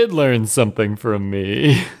did learn something from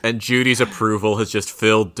me. And Judy's approval has just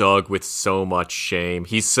filled Doug with so much shame.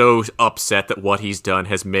 He's so upset that what he's done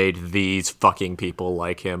has made these fucking people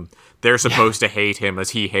like him. They're supposed to hate him as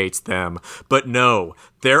he hates them. But no,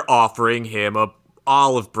 they're offering him a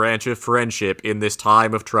olive branch of friendship in this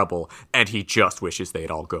time of trouble, and he just wishes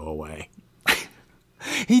they'd all go away.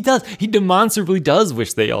 He does. He demonstrably does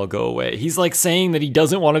wish they all go away. He's like saying that he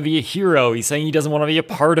doesn't want to be a hero. He's saying he doesn't want to be a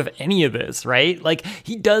part of any of this, right? Like,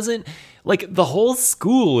 he doesn't, like, the whole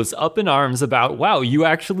school is up in arms about, wow, you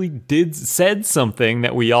actually said something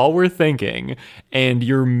that we all were thinking, and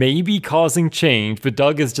you're maybe causing change. But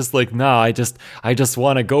Doug is just like, nah, I just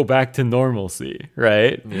want to go back to normalcy,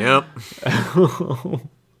 right? Yep.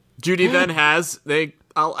 Judy then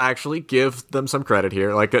I'll actually give them some credit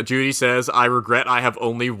here. Like Judy says, I regret I have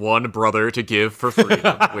only one brother to give for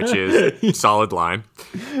freedom, which is a solid line.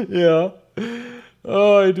 Yeah.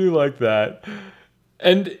 Oh, I do like that.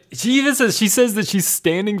 And she says that she's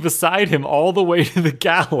standing beside him all the way to the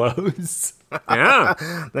gallows. Yeah.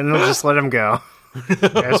 Then we'll just let him go.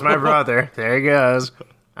 There's my brother. There he goes.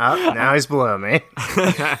 Oh, now he's below me.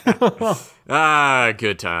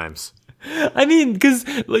 Good times. I mean, because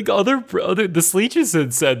like the Sleeches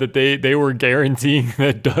had said that they were guaranteeing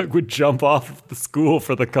that Doug would jump off of the school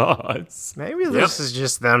for the cause. Maybe this is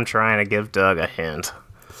just them trying to give Doug a hint.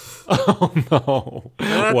 Oh no!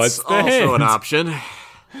 That's What's the also hint? an option.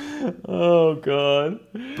 Oh god!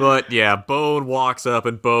 But yeah, Bone walks up,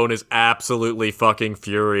 and Bone is absolutely fucking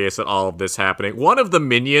furious at all of this happening. One of the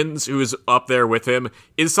minions who's up there with him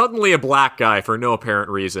is suddenly a black guy for no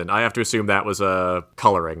apparent reason. I have to assume that was a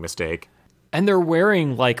coloring mistake. And they're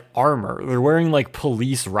wearing like armor. They're wearing like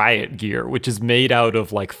police riot gear, which is made out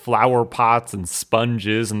of like flower pots and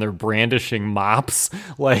sponges, and they're brandishing mops.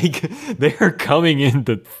 Like, they're coming in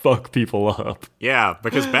to fuck people up. Yeah,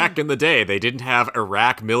 because back in the day, they didn't have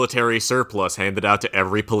Iraq military surplus handed out to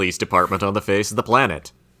every police department on the face of the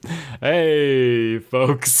planet. Hey,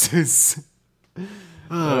 folks. Your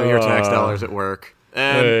tax dollars at work.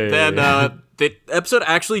 And then the episode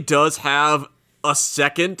actually does have a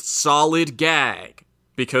second solid gag,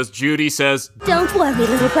 because Judy says, Don't worry,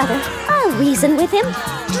 little brother. I'll reason with him.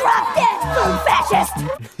 Drop dead, fool fascist!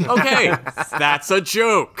 okay, that's a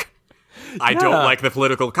joke. I don't like the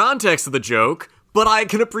political context of the joke, but I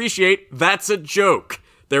can appreciate that's a joke.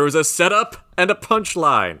 There was a setup and a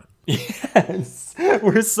punchline. Yes,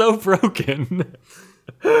 we're so broken.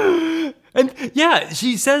 And yeah,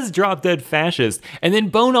 she says drop dead fascist. And then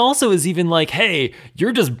Bone also is even like, hey,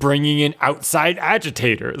 you're just bringing in outside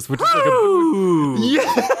agitators, which is like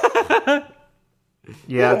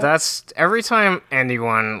Yeah, that's every time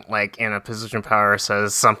anyone like in a position of power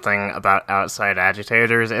says something about outside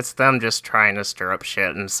agitators, it's them just trying to stir up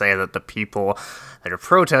shit and say that the people that are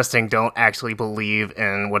protesting don't actually believe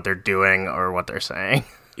in what they're doing or what they're saying.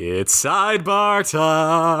 It's sidebar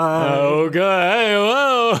time. Okay,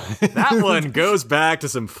 whoa. That one goes back to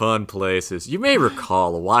some fun places. You may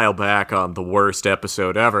recall a while back on the worst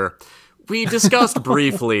episode ever, we discussed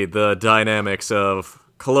briefly the dynamics of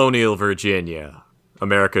colonial Virginia,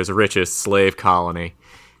 America's richest slave colony.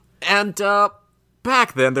 And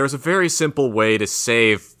back then, there was a very simple way to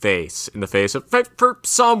save face in the face of, for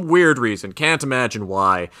some weird reason, can't imagine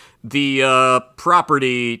why, the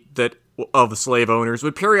property of the slave owners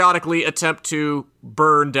would periodically attempt to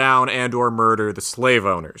burn down and or murder the slave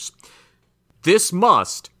owners. This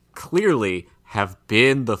must clearly have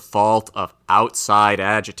been the fault of outside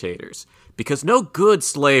agitators, because no good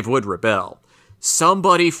slave would rebel.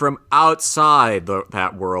 somebody from outside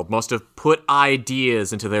that world must have put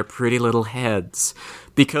ideas into their pretty little heads.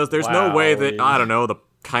 Because there's no way that, I don't know, the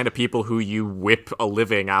kind of people who you whip a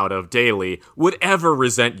living out of daily would ever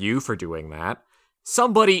resent you for doing that.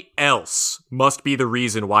 Somebody else must be the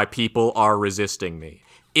reason why people are resisting me.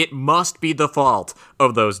 It must be the fault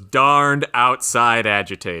of those darned outside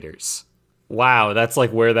agitators. Wow, that's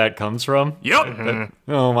like where that comes from? Yep.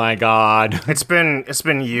 Oh my god. It's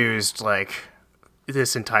been used like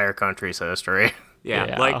this entire country's history.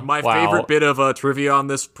 Yeah, like my favorite bit of trivia on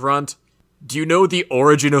this front. Do you know the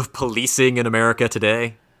origin of policing in America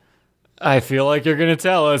today? I feel like you're going to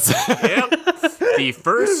tell us. Yep. The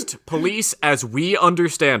first police, as we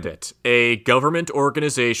understand it, a government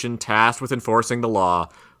organization tasked with enforcing the law,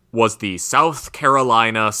 was the South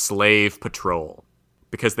Carolina Slave Patrol.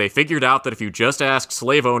 Because they figured out that if you just ask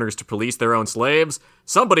slave owners to police their own slaves,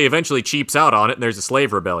 somebody eventually cheaps out on it and there's a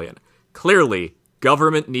slave rebellion. Clearly,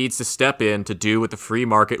 government needs to step in to do what the free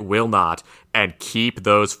market will not and keep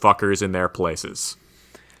those fuckers in their places.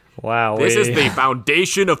 Wow. This is the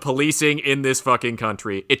foundation of policing in this fucking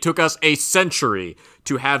country. It took us a century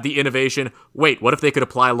to have the innovation. Wait, what if they could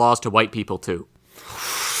apply laws to white people too?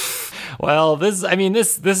 Well, this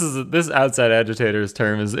outside agitators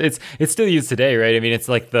term it's still used today, right? I mean, it's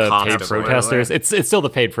like the paid protesters. It's still the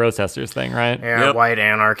paid protesters thing, right? Yeah, Yep. white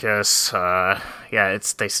anarchists.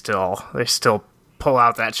 They still pull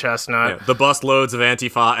out that chestnut. Yeah, the busloads of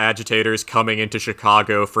Antifa agitators coming into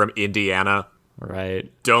Chicago from Indiana.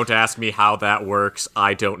 Right. Don't ask me how that works.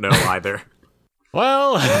 I don't know either.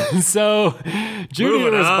 Well, so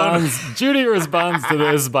Judy responds to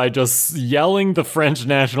this by just yelling the French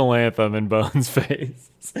national anthem in Bones' face.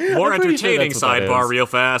 More entertaining sidebar real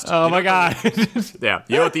fast. Oh my god. Yeah,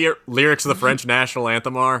 you know what the lyrics of the French national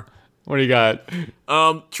anthem are? What do you got?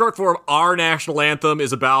 Short form, our national anthem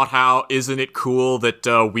is about how isn't it cool that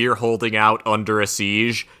we're holding out under a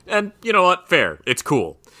siege? And you know what? Fair. It's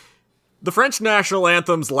cool. The French national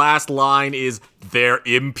anthem's last line is, "Their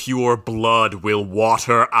impure blood will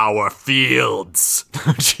water our fields."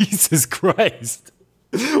 Jesus Christ.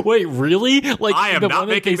 Wait, really? Like, I am not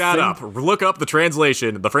making that up. Look up the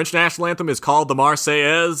translation. The French national anthem is called the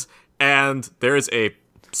Marseillaise, and there is a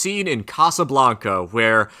scene in Casablanca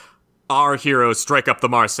where our heroes strike up the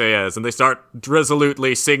Marseillaise, and they start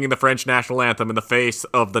resolutely singing the French national anthem in the face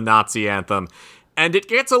of the Nazi anthem. And it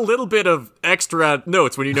gets a little bit of extra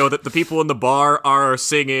notes when you know that the people in the bar are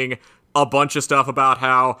singing a bunch of stuff about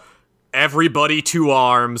how everybody to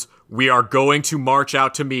arms, we are going to march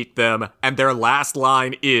out to meet them, and their last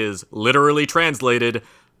line is, literally translated,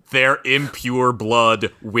 "Their impure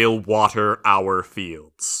blood will water our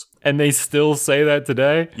fields." And they still say that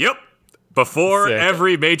today? Yep. Before Sick.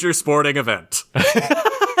 every major sporting event.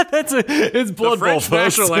 It's Blood Bowl. The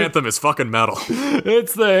French national anthem is fucking metal.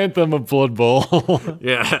 It's the anthem of Blood Bowl.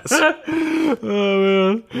 Yes. Oh,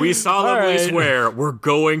 man. We solemnly All right. swear we're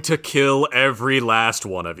going to kill every last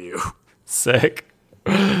one of you. Sick.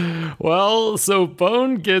 Well, so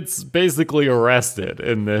Bone gets basically arrested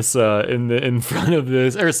in this, in front of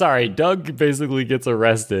this, or sorry, Doug basically gets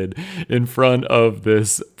arrested in front of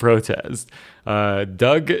this protest.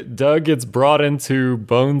 Doug gets brought into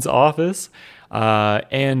Bone's office,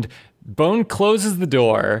 and Bone closes the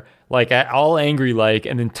door, like all angry like,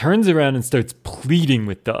 and then turns around and starts pleading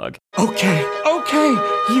with Doug. Okay,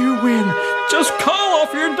 you win. Just call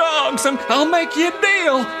off your dogs and I'll make you a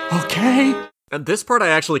deal, okay? And this part I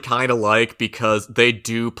actually kind of like because they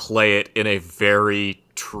do play it in a very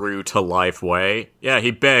true-to-life way. Yeah,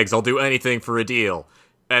 he begs, I'll do anything for a deal.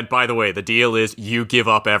 And by the way, the deal is you give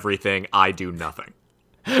up everything, I do nothing.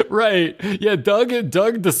 Right. Yeah,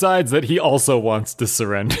 Doug decides that he also wants to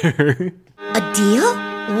surrender. A deal?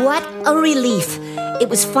 What a relief. It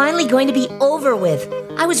was finally going to be over with.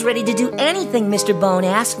 I was ready to do anything Mr. Bone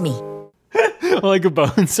asked me. Like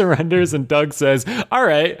Bone surrenders and Doug says, all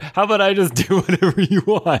right, how about I just do whatever you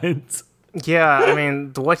want? Yeah, I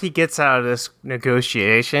mean, what he gets out of this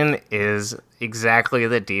negotiation is exactly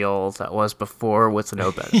the deal that was before with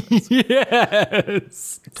no benefits.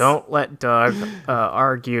 Yes. Don't let Doug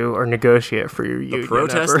argue or negotiate for your union. The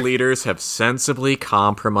protest ever. leaders have sensibly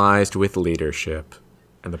compromised with leadership.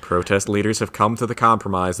 And the protest leaders have come to the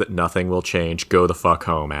compromise that nothing will change. Go the fuck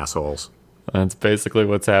home, assholes. That's basically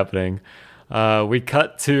what's happening. We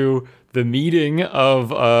cut to the meeting of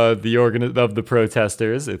the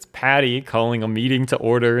protesters. It's Patty calling a meeting to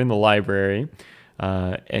order in the library.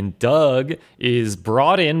 And Doug is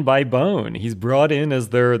brought in by Bone. He's brought in as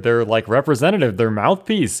their like representative, their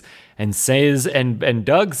mouthpiece, and says, and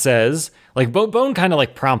Doug says, like Bone kind of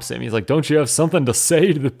like prompts him. He's like, "Don't you have something to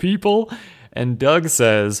say to the people?" And Doug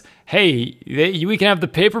says, hey, we can have the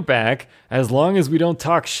paper back as long as we don't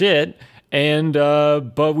talk shit, and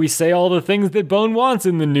but we say all the things that Bone wants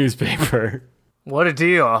in the newspaper. What a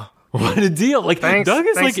deal. What a deal. Like, Thanks, Doug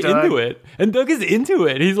is Doug. into it. And Doug is into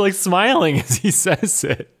it. He's like smiling as he says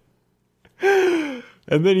it. And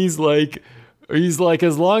then he's like, as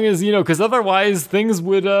long as, because otherwise things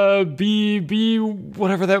would be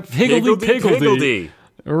whatever that higgledy-piggledy.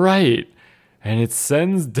 Right. And it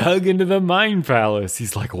sends Doug into the Mind Palace.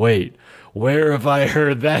 He's like, wait, where have I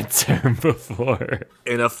heard that term before?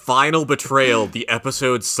 In a final betrayal, the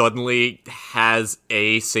episode suddenly has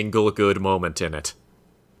a single good moment in it.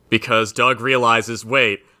 Because Doug realizes,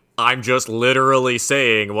 wait, I'm just literally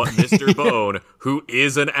saying what Mr. Bone, who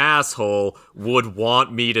is an asshole, would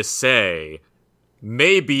want me to say.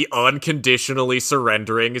 Maybe unconditionally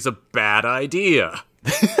surrendering is a bad idea.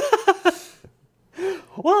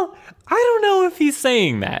 Well, I don't know if he's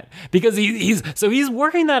saying that, because he's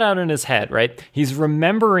working that out in his head, right? He's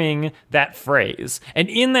remembering that phrase, and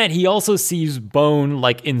in that he also sees Bone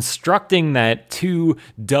like instructing that to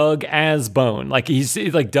Doug as Bone, like he's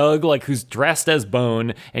like Doug, like who's dressed as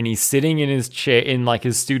Bone, and he's sitting in his chair, in like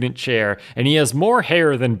his student chair, and he has more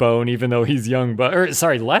hair than Bone, even though he's young,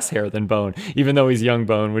 less hair than Bone, even though he's young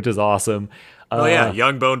Bone, which is awesome. Oh yeah,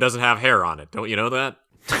 young Bone doesn't have hair on it. Don't you know that?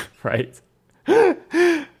 Right.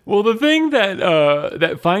 Well, the thing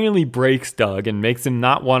that finally breaks Doug and makes him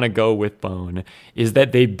not want to go with Bone is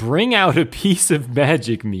that they bring out a piece of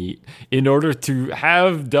magic meat in order to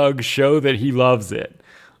have Doug show that he loves it.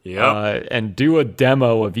 Yep. And do a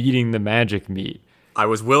demo of eating the magic meat. I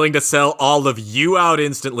was willing to sell all of you out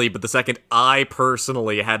instantly, but the second I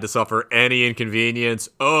personally had to suffer any inconvenience,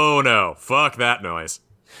 oh no, fuck that noise.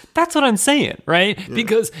 That's what I'm saying, right? Yeah.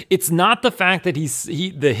 Because it's not the fact that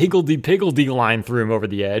the higgledy-piggledy line threw him over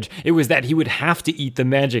the edge. It was that he would have to eat the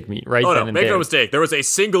magic meat, right? Oh, no, make no mistake. There was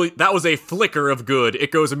that was a flicker of good.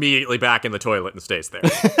 It goes immediately back in the toilet and stays there.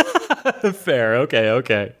 Fair,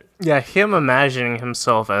 okay. Yeah, him imagining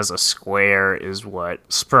himself as a square is what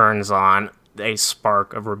spurns on a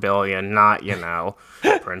spark of rebellion, not,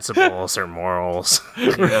 principles or morals.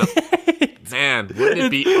 Yeah. Man, wouldn't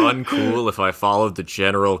it be uncool if I followed the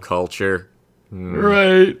general culture?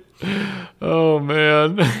 Right. Oh,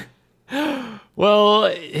 man. Well,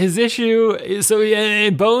 his issue is,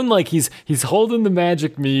 Bone, like, he's holding the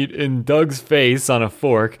magic meat in Doug's face on a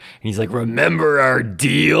fork, and he's like, remember our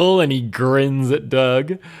deal? And he grins at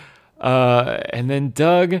Doug. And then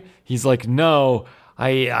Doug, he's like, no,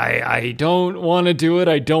 I don't want to do it.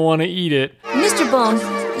 I don't want to eat it. Mr. Bone,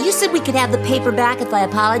 you said we could have the paper back if I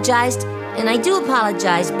apologized. And I do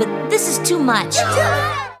apologize, but this is too much.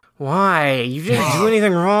 Why? You didn't do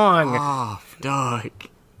anything wrong. Oh, Doug.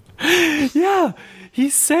 Yeah,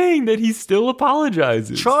 he's saying that he still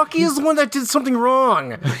apologizes. Chalky is the one that did something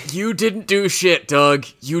wrong. You didn't do shit, Doug.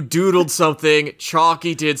 You doodled something.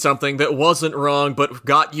 Chalky did something that wasn't wrong, but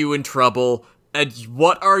got you in trouble. And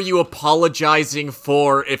what are you apologizing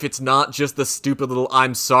for if it's not just the stupid little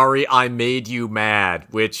I'm sorry I made you mad,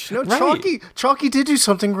 which... No, right. Chalky did do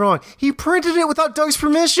something wrong. He printed it without Doug's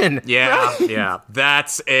permission. Yeah, right? Yeah.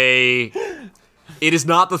 That's a... It is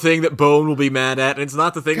not the thing that Bone will be mad at, and it's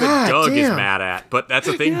not the thing that Doug is mad at, but that's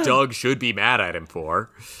a thing Doug should be mad at him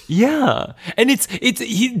for. Yeah. And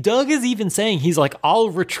Doug is even saying, he's like,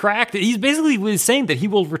 I'll retract it. He's basically saying that he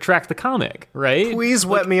will retract the comic, right? Please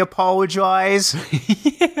let me apologize.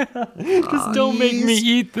 Yeah. Just don't make me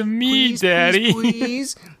eat the meat, Daddy.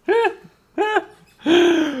 Please.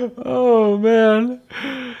 Oh, man.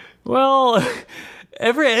 Well...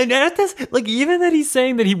 And at this, like, even that he's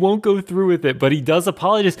saying that he won't go through with it, but he does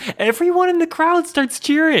apologize, everyone in the crowd starts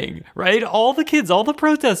cheering, right? All the kids, all the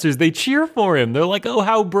protesters, they cheer for him. They're like, oh,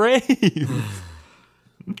 how brave.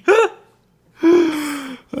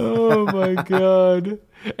 Oh, my God.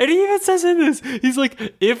 And he even says in this, he's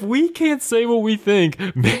like, if we can't say what we think,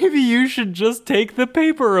 maybe you should just take the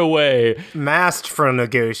paper away. Masked from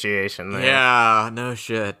negotiation there. Yeah, no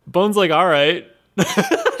shit. Bone's like, all right.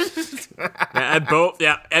 And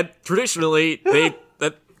traditionally,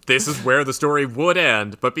 this is where the story would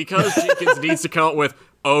end, but because Jenkins needs to come up with,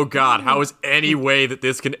 oh god, how is any way that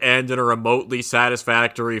this can end in a remotely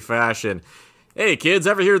satisfactory fashion? Hey kids,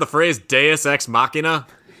 ever hear the phrase Deus Ex Machina?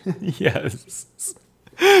 Yes.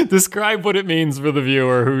 Describe what it means for the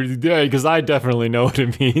viewer, because I definitely know what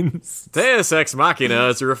it means. Deus Ex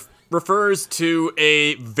Machina refers to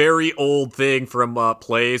a very old thing from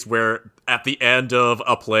plays where at the end of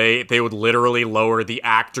a play, they would literally lower the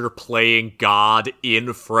actor playing God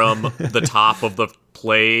in from the top of the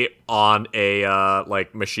play on a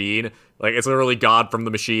machine. Like, it's literally God from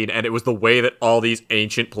the machine, and it was the way that all these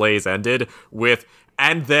ancient plays ended with,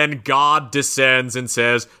 and then God descends and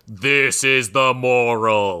says, "This is the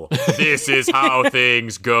moral. This is how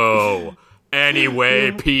things go.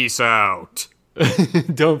 Anyway, peace out."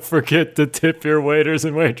 Don't forget to tip your waiters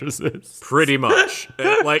and waitresses. Pretty much.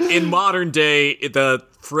 Like, in modern day, the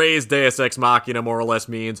phrase Deus Ex Machina more or less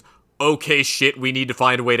means, okay, shit, we need to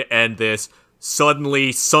find a way to end this.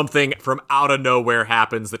 Suddenly, something from out of nowhere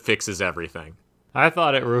happens that fixes everything. I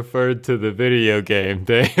thought it referred to the video game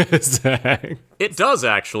Deus Ex. It does,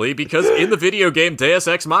 actually, because in the video game Deus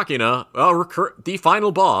Ex Machina, the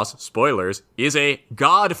final boss, spoilers, is a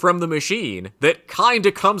god from the machine that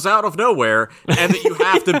kinda comes out of nowhere and that you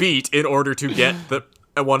have to beat in order to get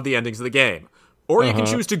one of the endings of the game. Or you can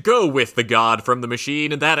choose to go with the god from the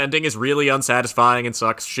machine, and that ending is really unsatisfying and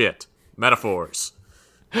sucks shit. Metaphors.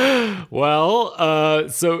 Well,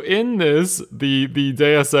 so in this, the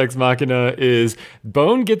Deus Ex Machina is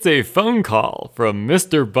Bone gets a phone call from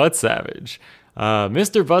Mr. Buttsavage.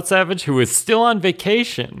 Mr. Buttsavage, who is still on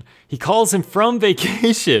vacation, he calls him from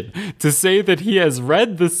vacation to say that he has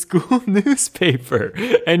read the school newspaper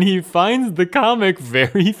and he finds the comic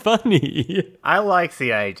very funny. I like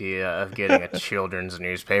the idea of getting a children's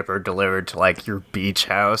newspaper delivered to, like, your beach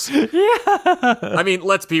house. I mean,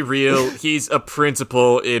 let's be real. He's a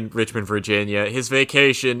principal in Richmond, Virginia. His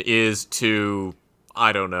vacation is to,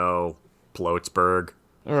 I don't know, Bloatsburg.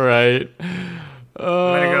 All right. I'm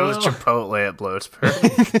gonna go with Chipotle at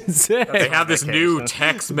Bloatsburg. They have this new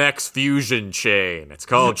Tex-Mex fusion chain. It's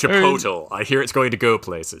called Chipotle. I hear it's going to go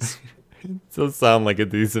places. It does sound like a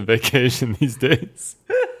decent vacation these days.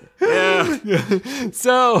 Yeah.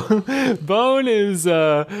 So, Bone is,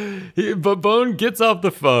 but Bone gets off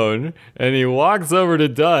the phone and he walks over to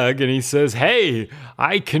Doug and he says, "Hey,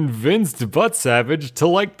 I convinced Buttsavage to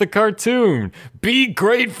like the cartoon. Be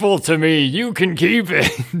grateful to me. You can keep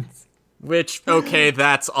it." Which, okay,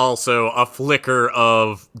 that's also a flicker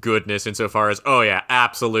of goodness insofar as, oh yeah,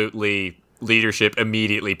 absolutely, leadership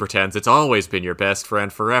immediately pretends it's always been your best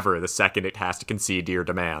friend forever the second it has to concede to your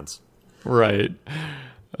demands. Right.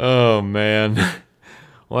 Oh, man.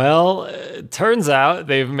 Well, it turns out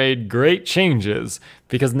they've made great changes,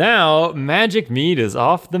 because now Magic Meat is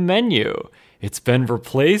off the menu. It's been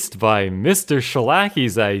replaced by Mr.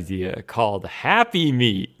 Shalaki's idea called Happy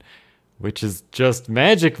Meat, which is just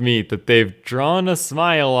magic meat that they've drawn a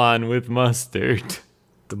smile on with mustard.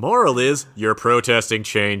 The moral is, your protesting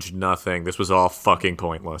changed nothing. This was all fucking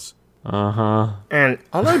pointless. Uh-huh. And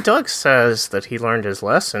although Doug says that he learned his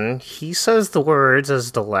lesson, he says the words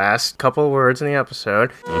as the last couple of words in the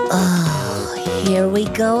episode. Oh, here we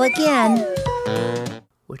go again.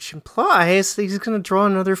 Which implies that he's gonna draw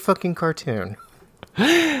another fucking cartoon.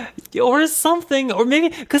 Or something, or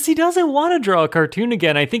maybe because he doesn't want to draw a cartoon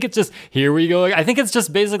again. I think it's just, here we go. I think it's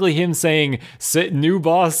just basically him saying, new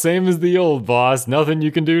boss, same as the old boss, nothing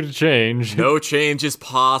you can do to change. No change is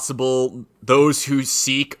possible. Those who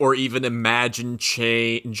seek or even imagine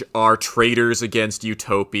change are traitors against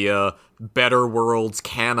utopia. Better worlds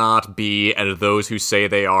cannot be, and those who say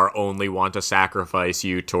they are only want to sacrifice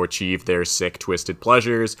you to achieve their sick, twisted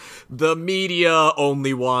pleasures. The media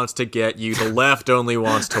only wants to get you, the left only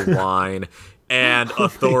wants to whine, and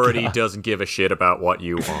authority doesn't give a shit about what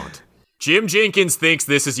you want. Jim Jenkins thinks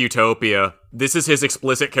this is utopia. This is his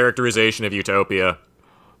explicit characterization of utopia.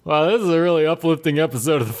 Wow, this is a really uplifting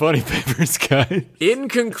episode of the Funny Papers, guys. In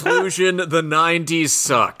conclusion, the 90s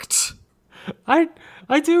sucked.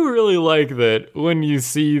 I do really like that when you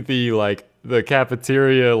see the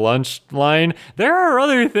cafeteria lunch line, there are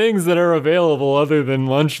other things that are available other than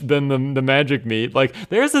lunch, than the magic meat. Like,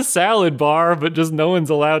 there's a salad bar, but just no one's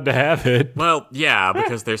allowed to have it. Well, yeah,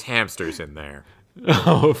 because there's hamsters in there.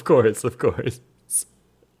 Oh, of course.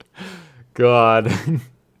 God.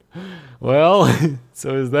 Well,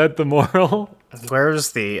 so is that the moral?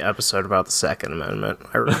 Where's the episode about the Second Amendment?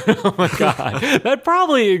 Oh my god, that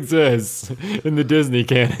probably exists in the Disney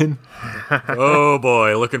canon. Oh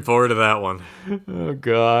boy, looking forward to that one. Oh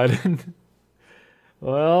god.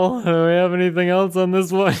 Well, do we have anything else on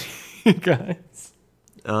this one, guys?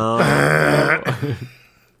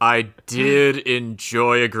 I did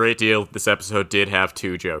enjoy a great deal. This episode did have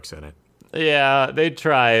 2 jokes in it. Yeah, they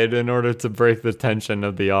tried in order to break the tension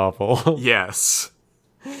of the awful. Yes.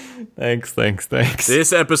 Thanks.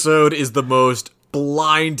 This episode is the most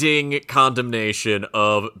blinding condemnation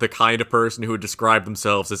of the kind of person who would describe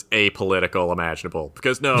themselves as apolitical imaginable.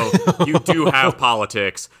 Because no, you do have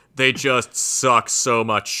politics. They just suck so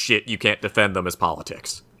much shit you can't defend them as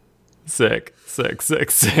politics. Sick.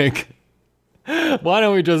 Why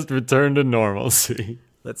don't we just return to normalcy?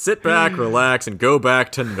 Let's sit back, relax, and go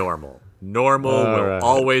back to normal. Normal All will right.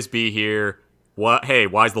 always be here. What? Hey,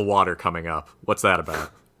 why's the water coming up? What's that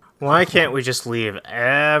about? Why can't we just leave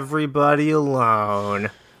everybody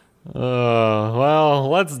alone? Well,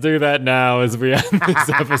 let's do that now as we end this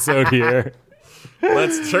episode here.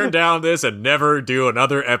 Let's turn down this and never do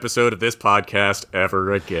another episode of this podcast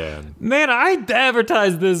ever again. Man, I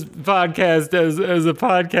advertise this podcast as a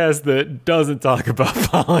podcast that doesn't talk about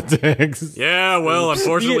politics. Yeah, well,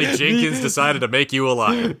 unfortunately, Jenkins decided to make you a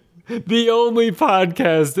liar. The only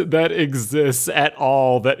podcast that exists at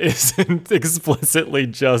all that isn't explicitly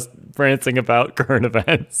just ranting about current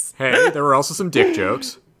events. Hey, there were also some dick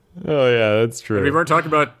jokes. Oh, yeah, that's true. We weren't talking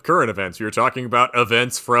about current events. We were talking about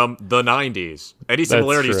events from the 90s. Any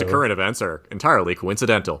similarities to true. current events are entirely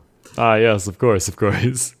coincidental. Ah, yes, of course, of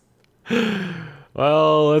course.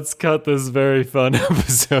 Well, let's cut this very fun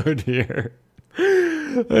episode here.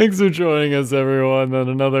 Thanks for joining us, everyone, on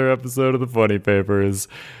another episode of the Funny Papers.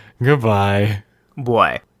 Goodbye.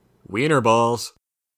 Boy. Wiener balls.